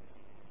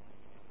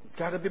 It's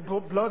got to be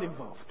blood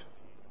involved.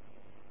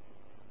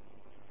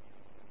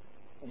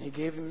 And He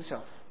gave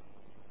Himself.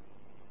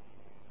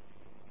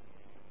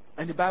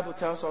 And the Bible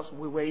tells us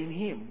we were in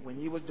Him when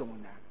He was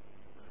doing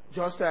that.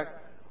 Just like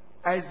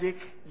Isaac,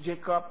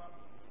 Jacob,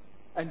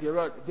 and the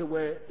rod, they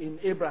were in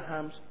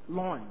Abraham's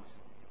loins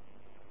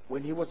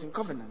when he was in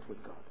covenant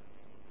with God.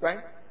 Right?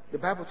 The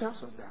Bible tells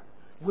us that.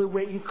 We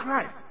were in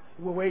Christ.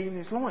 We were in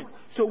His loins.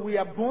 So we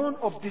are born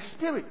of the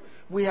Spirit.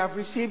 We have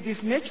received His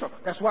nature.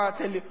 That's why I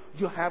tell you,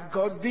 you have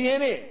God's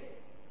DNA.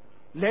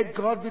 Let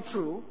God be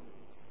true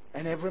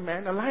and every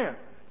man a liar.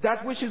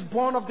 That which is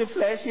born of the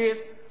flesh is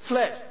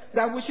flesh.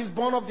 That which is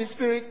born of the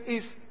Spirit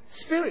is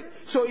spirit.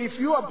 So if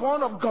you are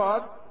born of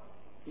God,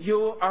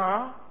 you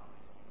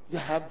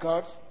have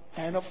God's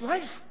hand of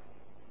life.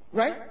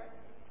 Right?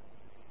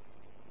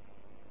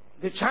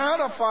 The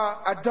child of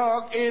a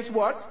dog is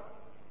what?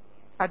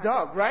 A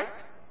dog, right?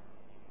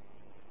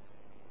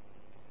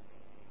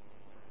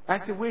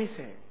 That's the way He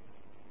said.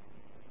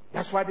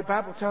 That's why the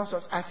Bible tells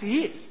us, as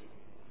He is,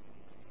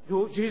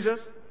 do Jesus,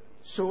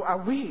 so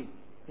are we.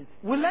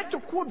 We like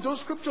to quote those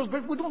scriptures,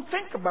 but we don't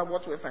think about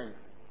what we're saying.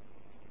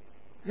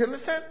 You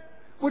understand?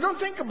 We don't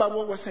think about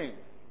what we're saying.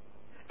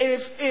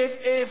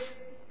 If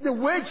the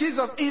way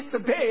Jesus is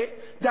today,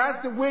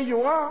 that's the way you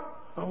are,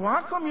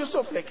 how come you're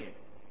so flaky?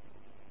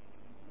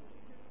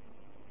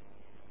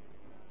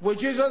 Will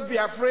Jesus be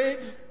afraid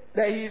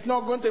that He's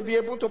not going to be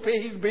able to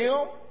pay His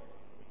bill?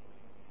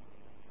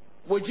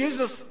 Will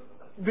Jesus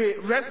be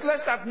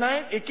restless at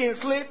night? He can't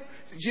sleep.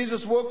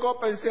 Jesus woke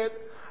up and said,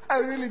 I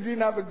really didn't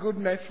have a good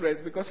night's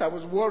rest because I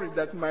was worried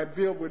that my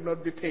bill would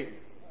not be paid.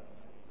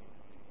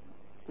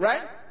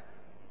 Right?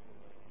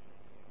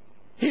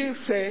 He'll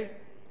say,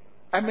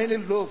 how many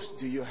loaves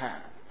do you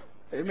have?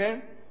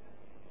 Amen?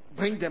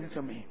 Bring them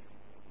to me.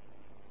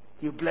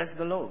 You bless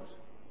the loaves.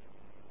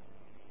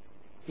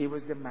 He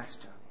was the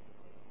master.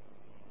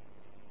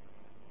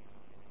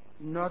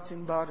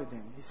 Nothing bothered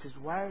him. He says,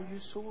 why are you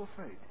so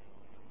afraid?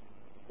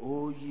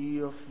 O ye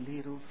of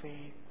little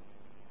faith.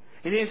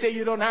 He didn't say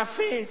you don't have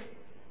faith.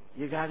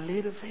 You got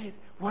little faith.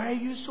 Why are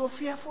you so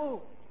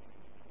fearful?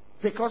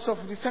 Because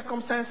of the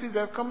circumstances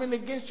that are coming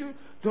against you?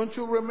 Don't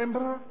you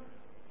remember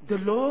the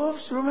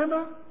loaves?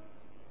 Remember?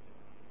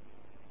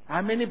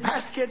 How many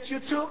baskets you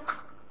took?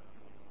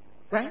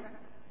 Right?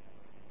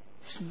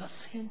 It's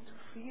nothing to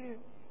fear.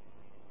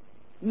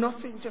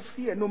 Nothing to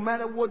fear. No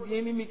matter what the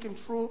enemy can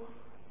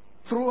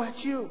throw at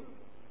you,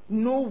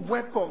 no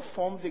weapon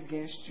formed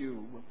against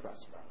you will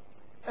prosper.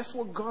 That's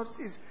what God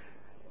says.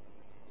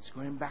 It's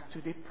going back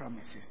to the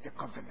promises, the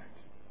covenant.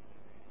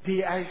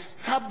 They are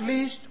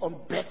established on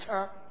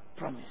better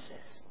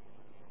promises.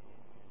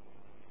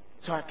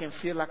 So I can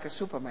feel like a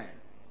Superman.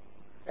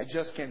 I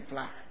just can't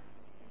fly.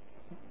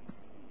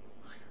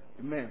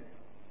 Amen.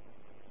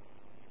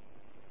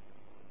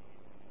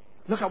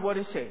 Look at what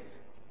it says.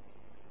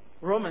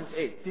 Romans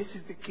 8. This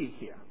is the key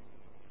here.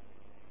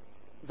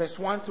 Verse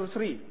 1 through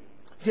 3.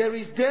 There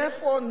is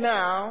therefore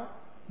now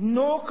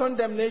no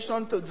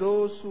condemnation to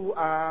those who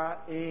are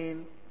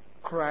in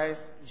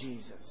Christ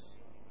Jesus.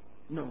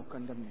 no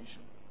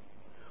condemnation.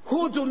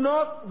 Who do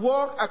not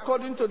walk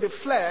according to the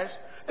flesh.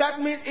 That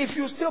means if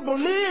you still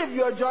believe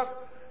you're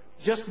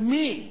just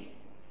me,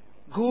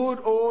 good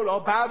old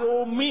or bad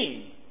old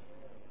me,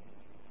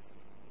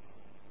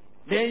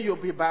 then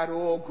you'll be bad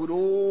old, good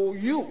old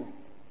you.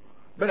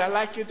 But I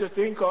like you to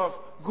think of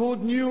good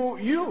new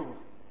you.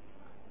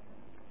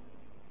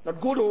 Not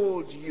good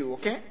old you,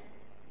 okay?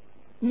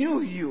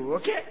 New you,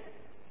 okay?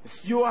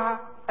 You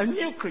are a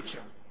new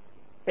creature.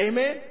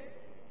 Amen?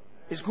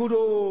 It's good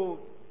old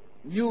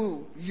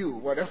new you,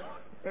 whatever.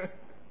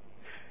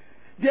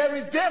 There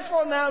is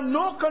therefore now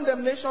no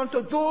condemnation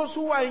to those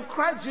who are in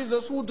Christ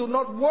Jesus, who do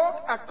not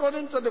walk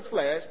according to the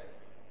flesh,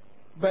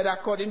 but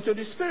according to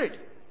the Spirit.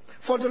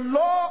 For the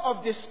law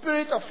of the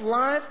Spirit of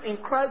life in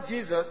Christ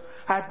Jesus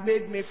hath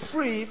made me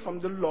free from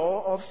the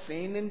law of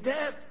sin and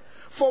death.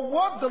 For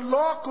what the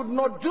law could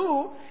not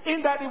do,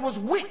 in that it was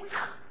weak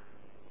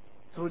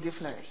through the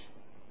flesh,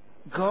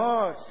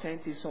 God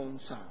sent his own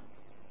Son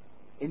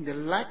in the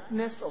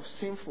likeness of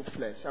sinful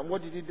flesh. And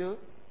what did he do?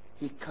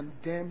 He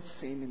condemned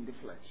sin in the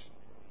flesh.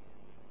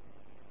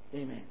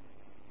 Amen.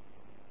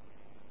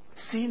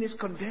 Sin is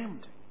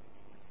condemned.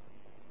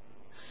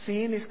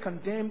 Sin is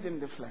condemned in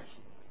the flesh.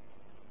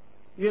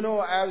 You know,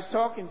 I was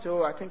talking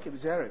to, I think it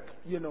was Eric.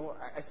 You know,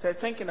 I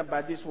started thinking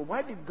about this. Well,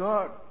 why did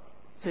God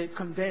say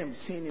condemn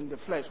sin in the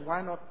flesh?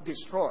 Why not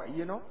destroy,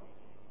 you know?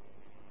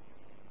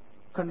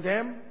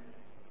 Condemn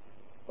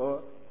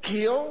or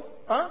kill,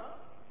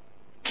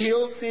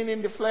 kill sin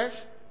in the flesh.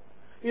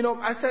 You know,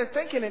 I started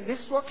thinking, and this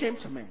is what came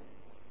to me.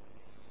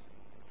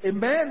 A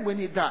man, when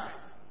he dies,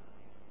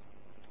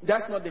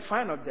 that's not the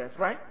final death,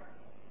 right?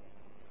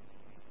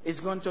 It's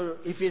going to,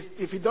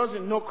 if he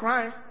doesn't know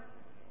Christ,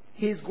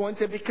 he's going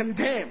to be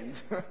condemned.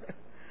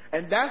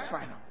 And that's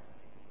final.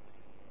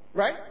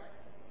 Right?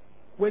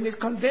 When he's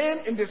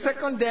condemned in the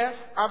second death,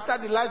 after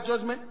the last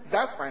judgment,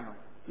 that's final.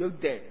 You're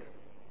dead.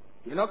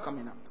 You're not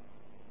coming out.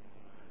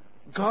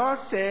 God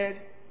said,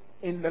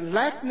 in the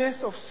likeness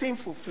of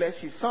sinful flesh,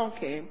 his Son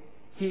came,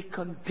 he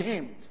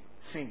condemned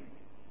sin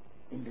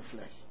in the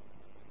flesh.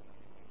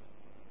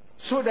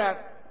 So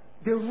that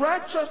the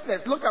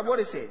righteousness, look at what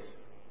it says.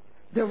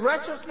 The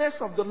righteousness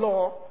of the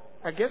law,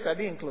 I guess I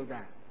didn't include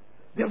that.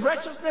 The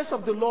righteousness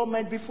of the law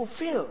might be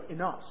fulfilled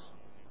in us,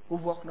 who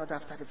walk not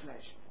after the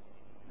flesh,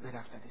 but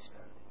after the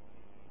Spirit.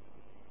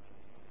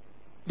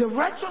 The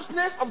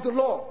righteousness of the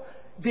law,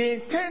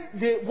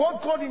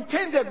 what God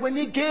intended when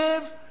He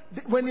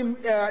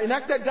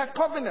enacted that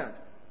covenant,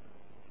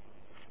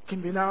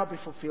 can now be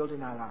fulfilled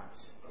in our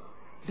lives.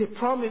 The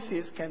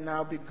promises can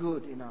now be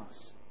good in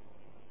us,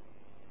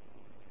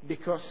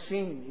 because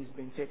sin is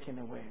being taken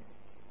away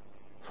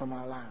from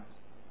our lives.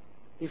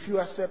 If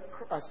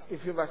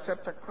you've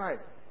accepted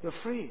Christ, you're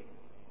free.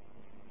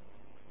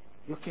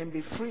 You can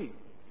be free.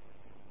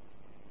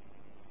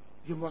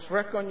 You must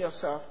reckon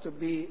yourself to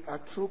be a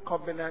true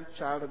covenant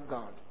child of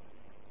God,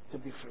 to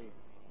be free.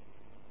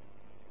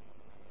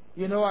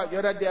 You know, the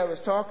other day I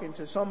was talking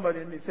to somebody,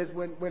 and he says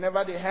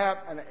whenever they have,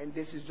 and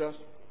this is just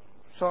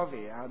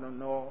survey, I don't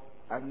know,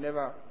 I've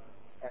never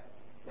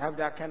had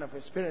that kind of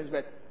experience,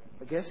 but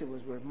I guess it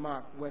was with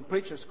Mark. When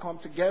preachers come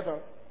together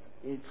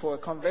for a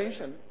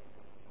convention,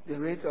 the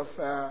rate of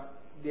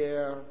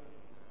the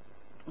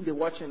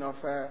watching of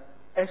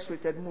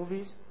X-rated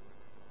movies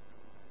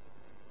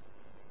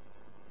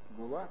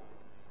go up.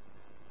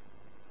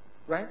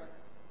 Right?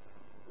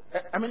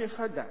 I mean, you've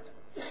heard that.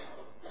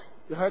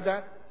 You heard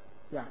that?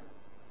 Yeah.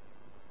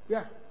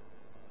 Yeah.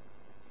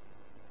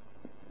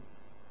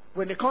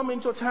 When they come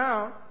into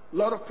town, a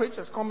lot of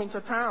preachers come into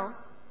town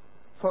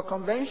for a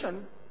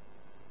convention,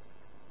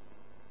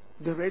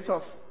 the rate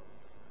of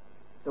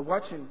the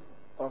watching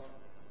of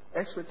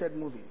X-rated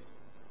movies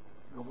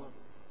go up.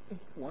 I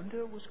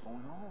wonder what's going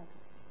on.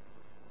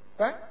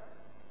 Right?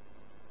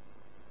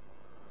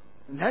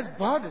 And that's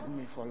bothered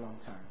me for a long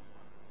time.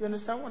 You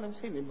understand what I'm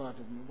saying? It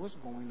bothered me. What's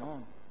going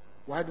on?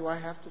 Why do I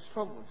have to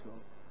struggle?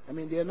 I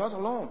mean, they're not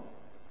alone.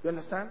 You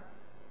understand?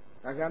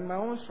 I got my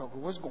own struggle.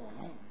 What's going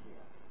on here?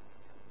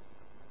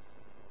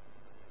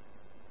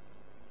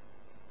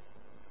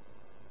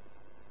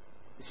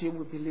 You see,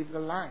 we believe the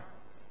lie.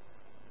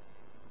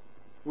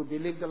 We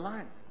believe the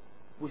lie.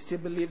 We still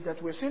believe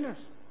that we're sinners.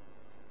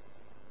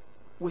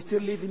 We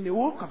still live in the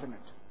old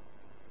covenant.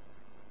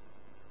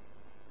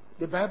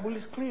 The Bible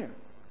is clear.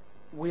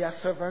 We are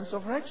servants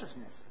of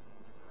righteousness.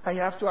 I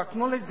have to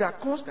acknowledge that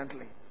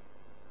constantly.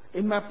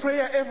 In my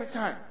prayer every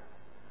time.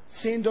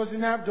 Sin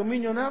doesn't have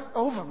dominion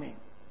over me.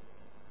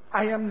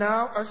 I am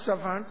now a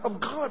servant of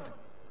God.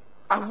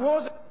 I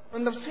was a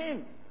servant of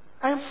sin.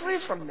 I am free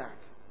from that.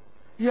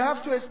 You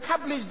have to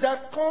establish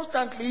that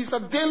constantly. It's a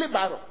daily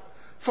battle.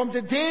 From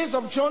the days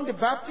of John the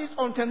Baptist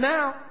until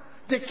now,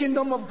 the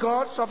kingdom of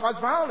God suffers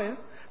violence,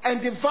 and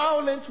the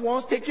violent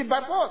ones take it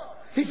by force.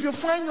 If you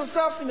find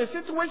yourself in a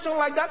situation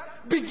like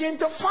that, begin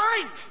to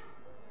fight.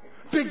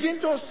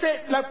 Begin to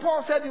say, like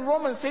Paul said in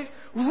Romans 6,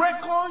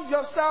 reckon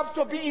yourself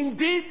to be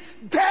indeed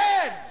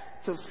dead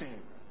to sin.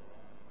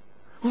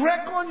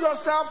 Reckon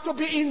yourself to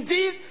be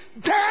indeed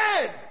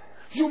dead.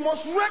 You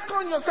must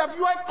reckon yourself.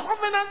 You are a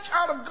covenant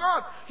child of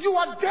God. You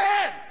are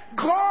dead.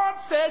 God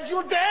said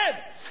you're dead.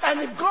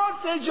 And if God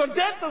says you're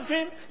dead to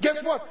sin, guess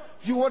what?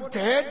 You are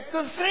dead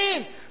to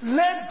sin.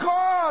 Let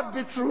God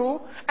be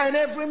true and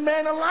every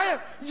man a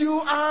liar. You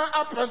are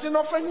a person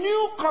of a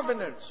new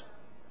covenant.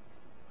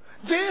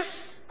 This,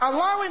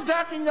 allowing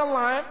that in your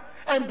life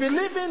and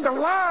believing the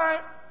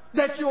lie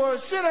that you are a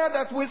sinner,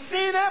 that we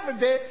sin every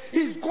day,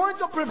 is going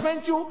to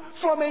prevent you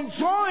from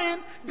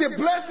enjoying the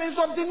blessings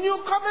of the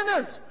new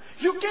covenant.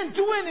 You can't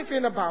do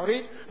anything about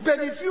it, but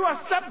if you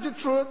accept the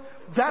truth,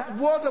 that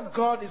word of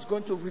God is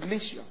going to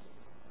release you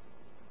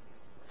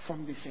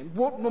from the sin.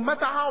 No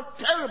matter how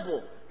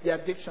terrible the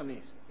addiction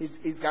is,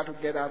 it's got to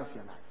get out of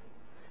your life.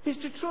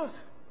 It's the truth.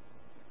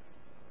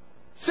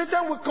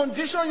 Satan will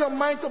condition your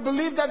mind to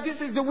believe that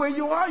this is the way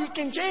you are. You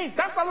can change.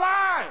 That's a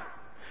lie.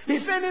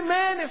 If any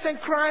man is in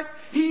Christ,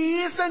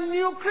 he is a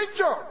new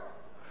creature.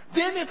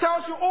 Then it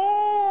tells you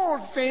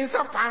all things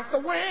have passed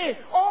away.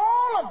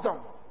 All of them.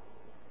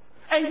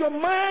 And your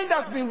mind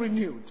has been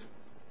renewed.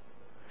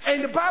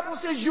 And the Bible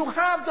says you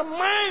have the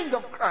mind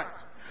of Christ.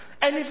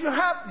 And if you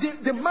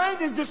have, the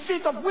mind is the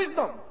seat of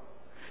wisdom.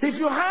 If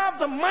you have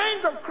the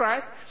mind of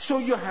Christ, so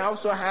you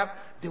also have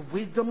the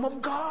wisdom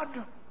of God.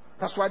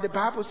 That's why the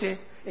Bible says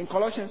in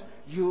Colossians,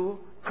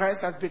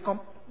 Christ has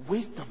become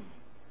wisdom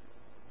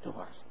to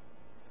us.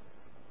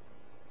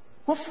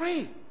 We're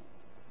free.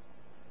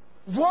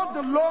 What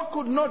the law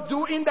could not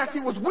do in that he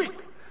was weak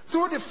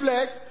through the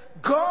flesh,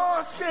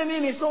 God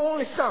sending his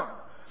only Son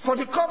for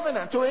the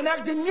covenant, to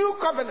enact the new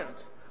covenant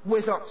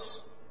with us.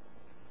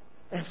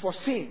 And for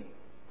sin,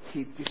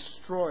 he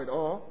destroyed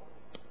or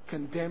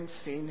condemned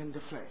sin in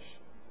the flesh.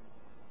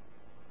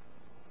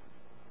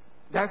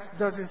 That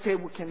doesn't say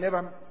we can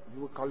never,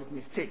 we call it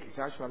mistake. It's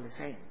actually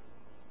saying.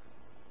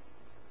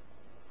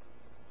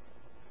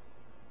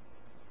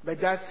 But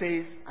that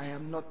says, I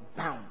am not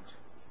bound.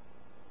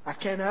 I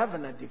can't have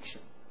an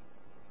addiction.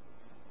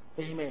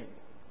 Amen.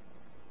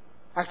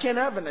 I can't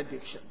have an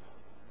addiction.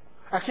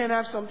 I can't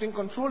have something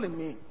controlling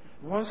me.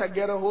 Once I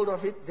get a hold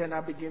of it, then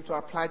I begin to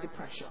apply the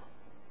pressure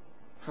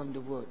from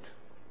the word.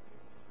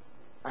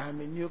 I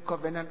am a new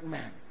covenant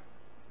man.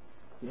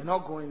 You're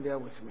not going there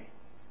with me.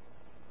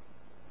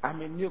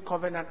 I'm a new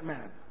covenant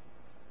man.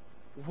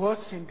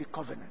 What's in the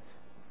covenant?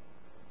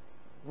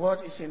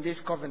 What is in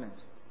this covenant?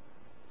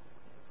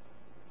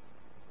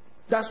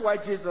 That's why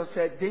Jesus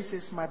said, this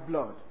is my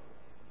blood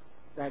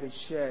that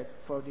is shed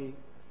for the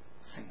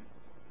sin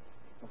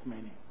of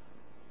many.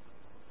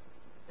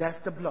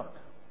 That's the blood.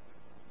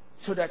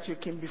 So that you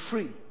can be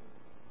free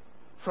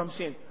from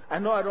sin. I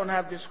know I don't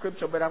have this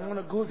scripture, but I'm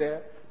going to go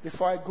there.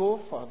 Before I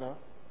go further,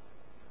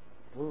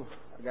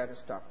 I got to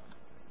stop.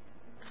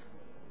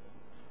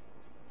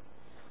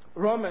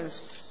 Romans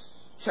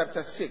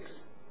chapter 6.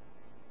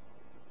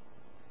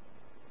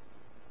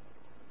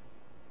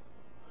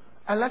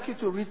 I'd like you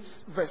to read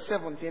verse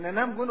 17. And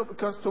I'm going to,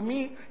 because to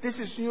me, this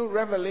is new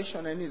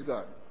revelation and it's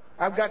God.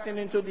 I've gotten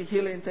into the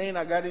healing thing.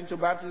 I got into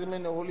baptism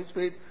in the Holy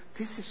Spirit.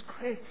 This is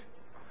great.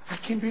 I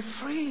can be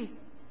free.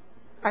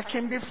 I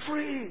can be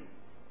free.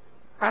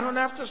 I don't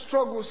have to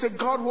struggle. Say,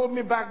 God, hold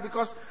me back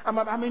because I'm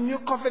a new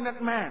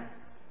covenant man.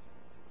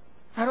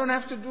 I don't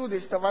have to do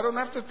this stuff. I don't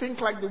have to think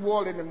like the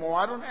world anymore.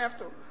 I don't have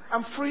to.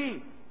 I'm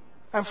free.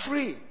 I'm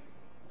free.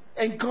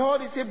 And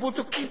God is able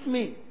to keep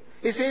me.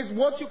 He says,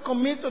 what you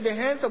commit to the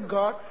hands of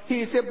God,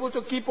 He is able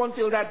to keep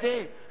until that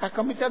day. I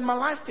committed my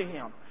life to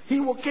Him. He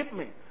will keep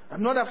me.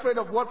 I'm not afraid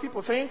of what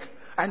people think.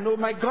 I know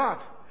my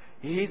God.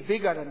 He is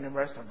bigger than the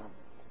rest of them.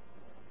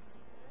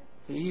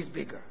 He is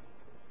bigger.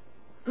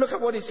 Look at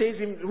what He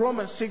says in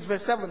Romans 6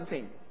 verse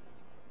 17.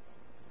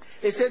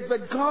 It says,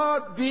 but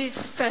God be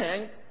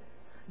thanked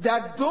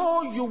that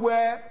though you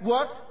were,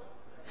 what?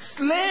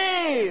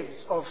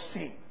 Slaves of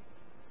sin.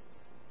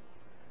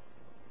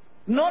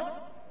 Not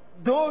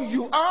though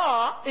you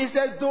are, it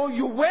says though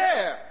you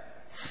were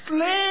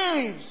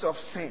slaves of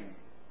sin.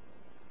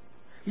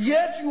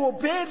 Yet you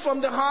obeyed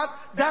from the heart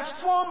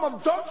that form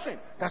of doctrine.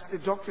 That's the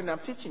doctrine I'm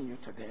teaching you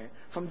today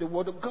from the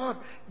Word of God.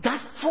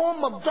 That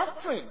form of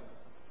doctrine.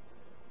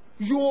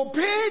 You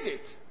obeyed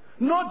it.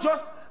 Not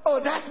just, oh,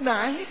 that's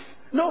nice.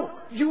 No,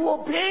 you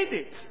obeyed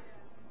it.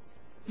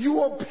 You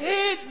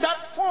obeyed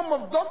that form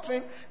of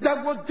doctrine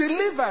that was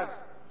delivered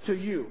to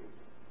you.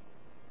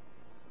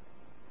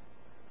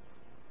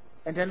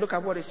 And then look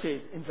at what it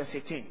says in verse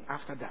 18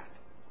 after that.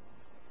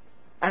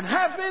 And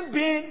having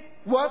been,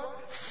 what?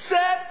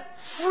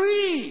 Set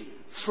free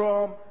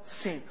from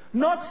sin.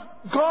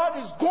 Not God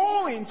is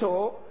going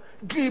to.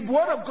 The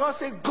Word of God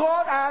says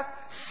God has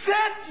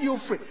set you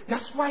free.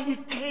 That's why He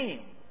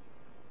came.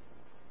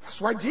 That's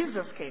why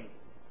Jesus came.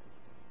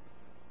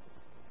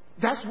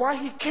 That's why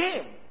He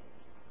came.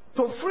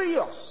 To free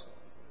us.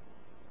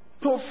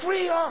 To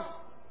free us.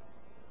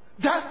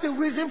 That's the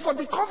reason for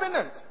the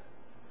covenant.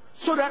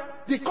 So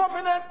that the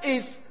covenant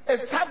is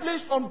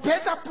established on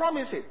better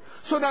promises.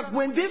 So that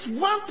when this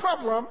one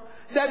problem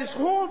that is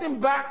holding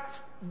back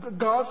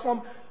God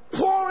from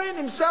pouring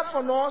Himself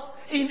on us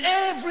in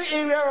every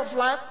area of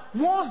life,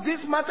 once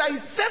this matter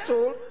is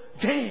settled,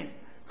 then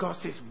God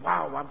says,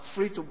 wow, I'm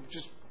free to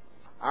just,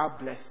 I'll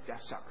bless their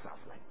socks off,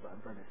 like my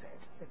brother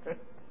said.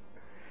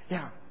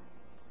 Yeah.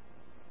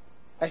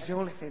 That's the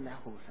only thing that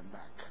holds him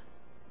back.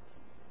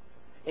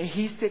 And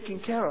he's taking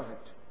care of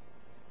it.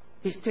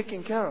 He's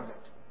taking care of it.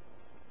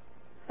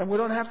 And we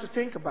don't have to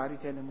think about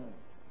it anymore.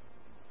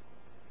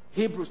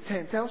 Hebrews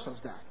 10 tells us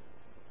that.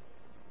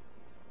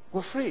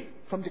 We're free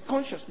from the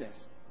consciousness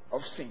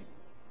of sin.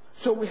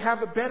 So we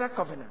have a better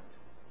covenant.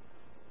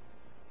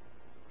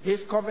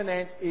 This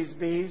covenant is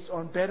based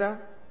on better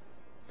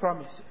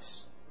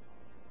promises.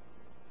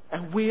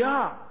 And we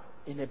are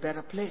in a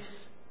better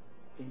place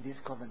in this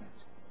covenant.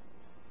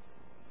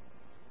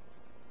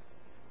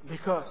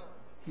 Because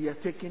he has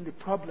taken the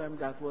problem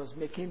that was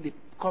making the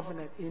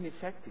covenant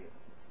ineffective.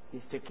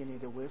 He's taking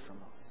it away from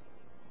us.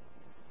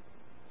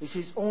 It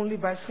is only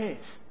by faith.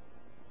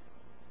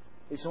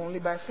 It's only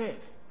by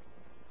faith.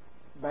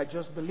 By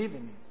just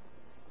believing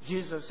it.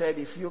 Jesus said,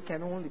 if you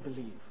can only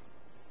believe,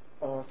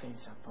 all things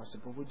are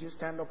possible. Would you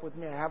stand up with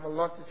me? I have a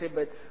lot to say,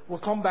 but we'll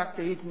come back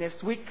to it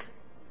next week.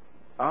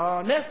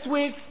 Next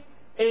week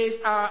is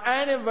our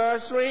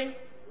anniversary.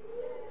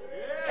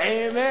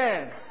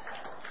 Amen.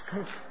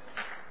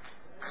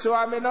 So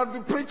I may not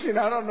be preaching,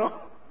 I don't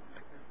know.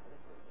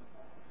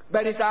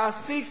 But it's our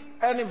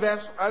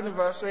 6th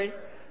anniversary.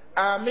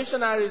 Our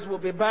missionaries will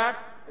be back.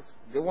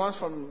 The ones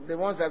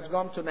that have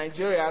gone to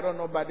Nigeria, I don't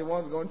know, but the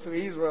ones going to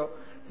Israel,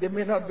 they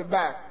may not be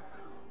back.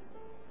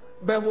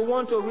 But we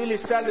want to really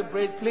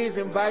celebrate. Please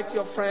invite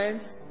your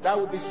friends. That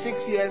will be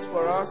 6 years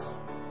for us.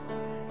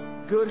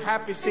 Good,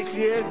 happy 6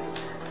 years.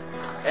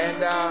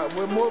 And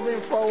we're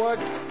moving forward.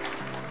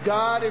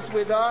 God is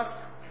with us.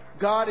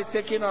 God is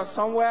taking us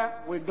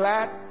somewhere. We're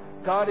glad.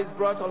 God has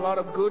brought a lot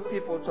of good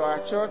people to our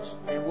church,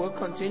 and we'll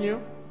continue.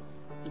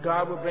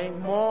 God will bring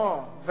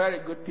more very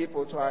good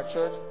people to our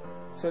church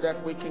so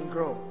that we can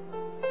grow.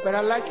 But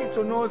I'd like you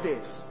to know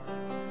this.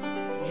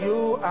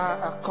 You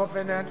are a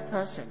covenant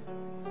person.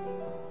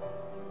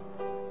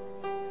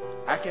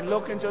 I can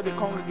look into the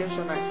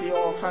congregation, I see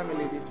all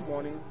family this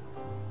morning,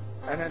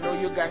 and I know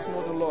you guys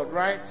know the Lord,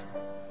 right?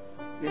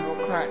 You know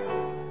Christ.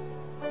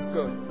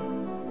 Good.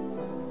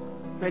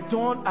 But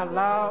don't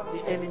allow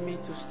the enemy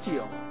to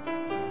steal,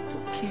 to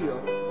kill,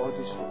 or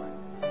destroy.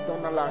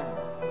 Don't allow him.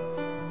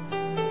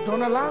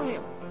 Don't allow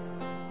him.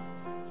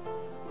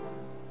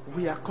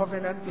 We are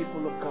covenant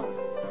people of God.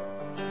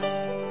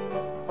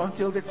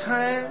 Until the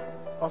time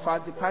of our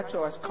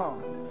departure has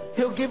come,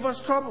 he'll give us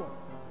trouble.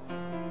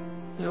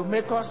 He'll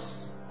make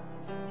us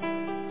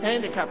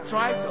handicapped,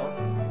 try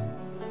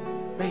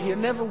to, but he'll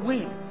never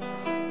win.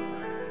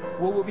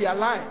 We will be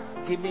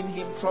alive, giving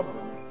him trouble,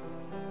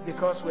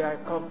 because we are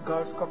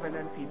God's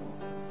covenant people.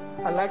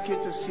 I'd like you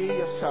to see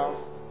yourself,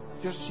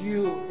 just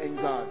you and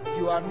God.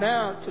 You are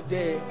now,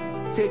 today,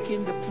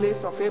 taking the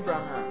place of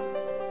Abraham.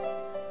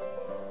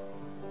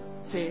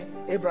 See,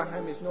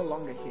 Abraham is no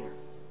longer here.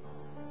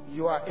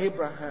 You are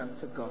Abraham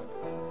to God.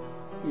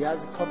 He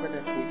has a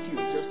covenant with you,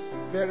 just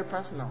very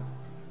personal.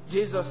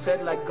 Jesus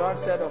said, like God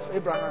said of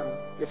Abraham,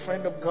 the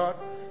friend of God,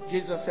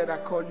 Jesus said, I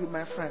call you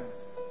my friend.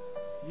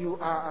 You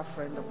are a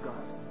friend of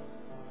God.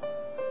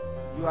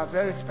 You are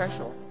very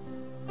special.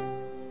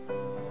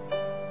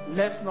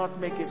 Let's not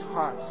make his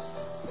heart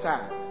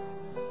sad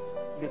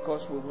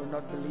because we will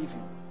not believe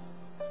him.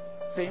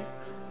 See?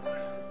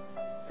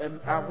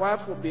 And our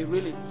wife will be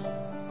really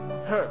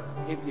hurt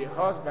if the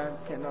husband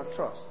cannot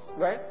trust.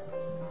 Right?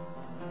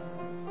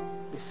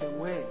 The same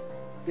way.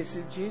 This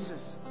is Jesus.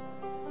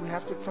 We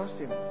have to trust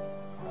him.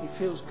 He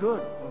feels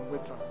good when we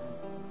trust him.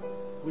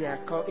 We are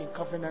in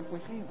covenant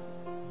with him.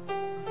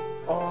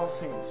 All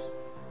things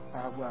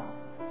are well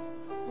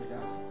with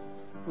us.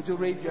 Would you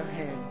raise your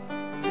hand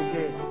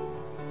today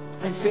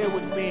and say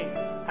with me,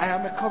 I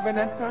am a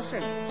covenant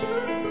person.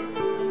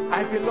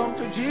 I belong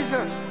to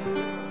Jesus.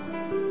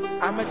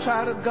 I'm a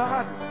child of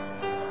God.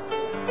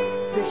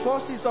 The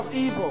forces of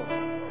evil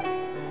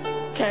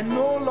can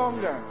no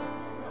longer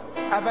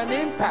have an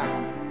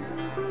impact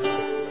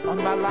on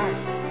my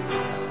life.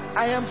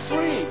 I am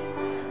free.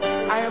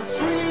 I am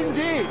free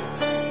indeed.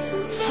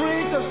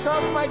 Free to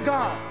serve my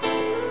God.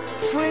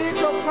 Free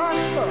to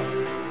prosper.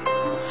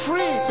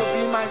 Free to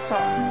be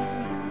myself.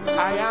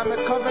 I am a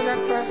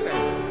covenant person.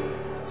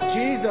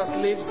 Jesus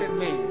lives in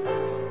me.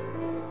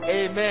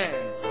 Amen.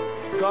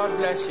 God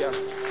bless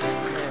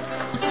you.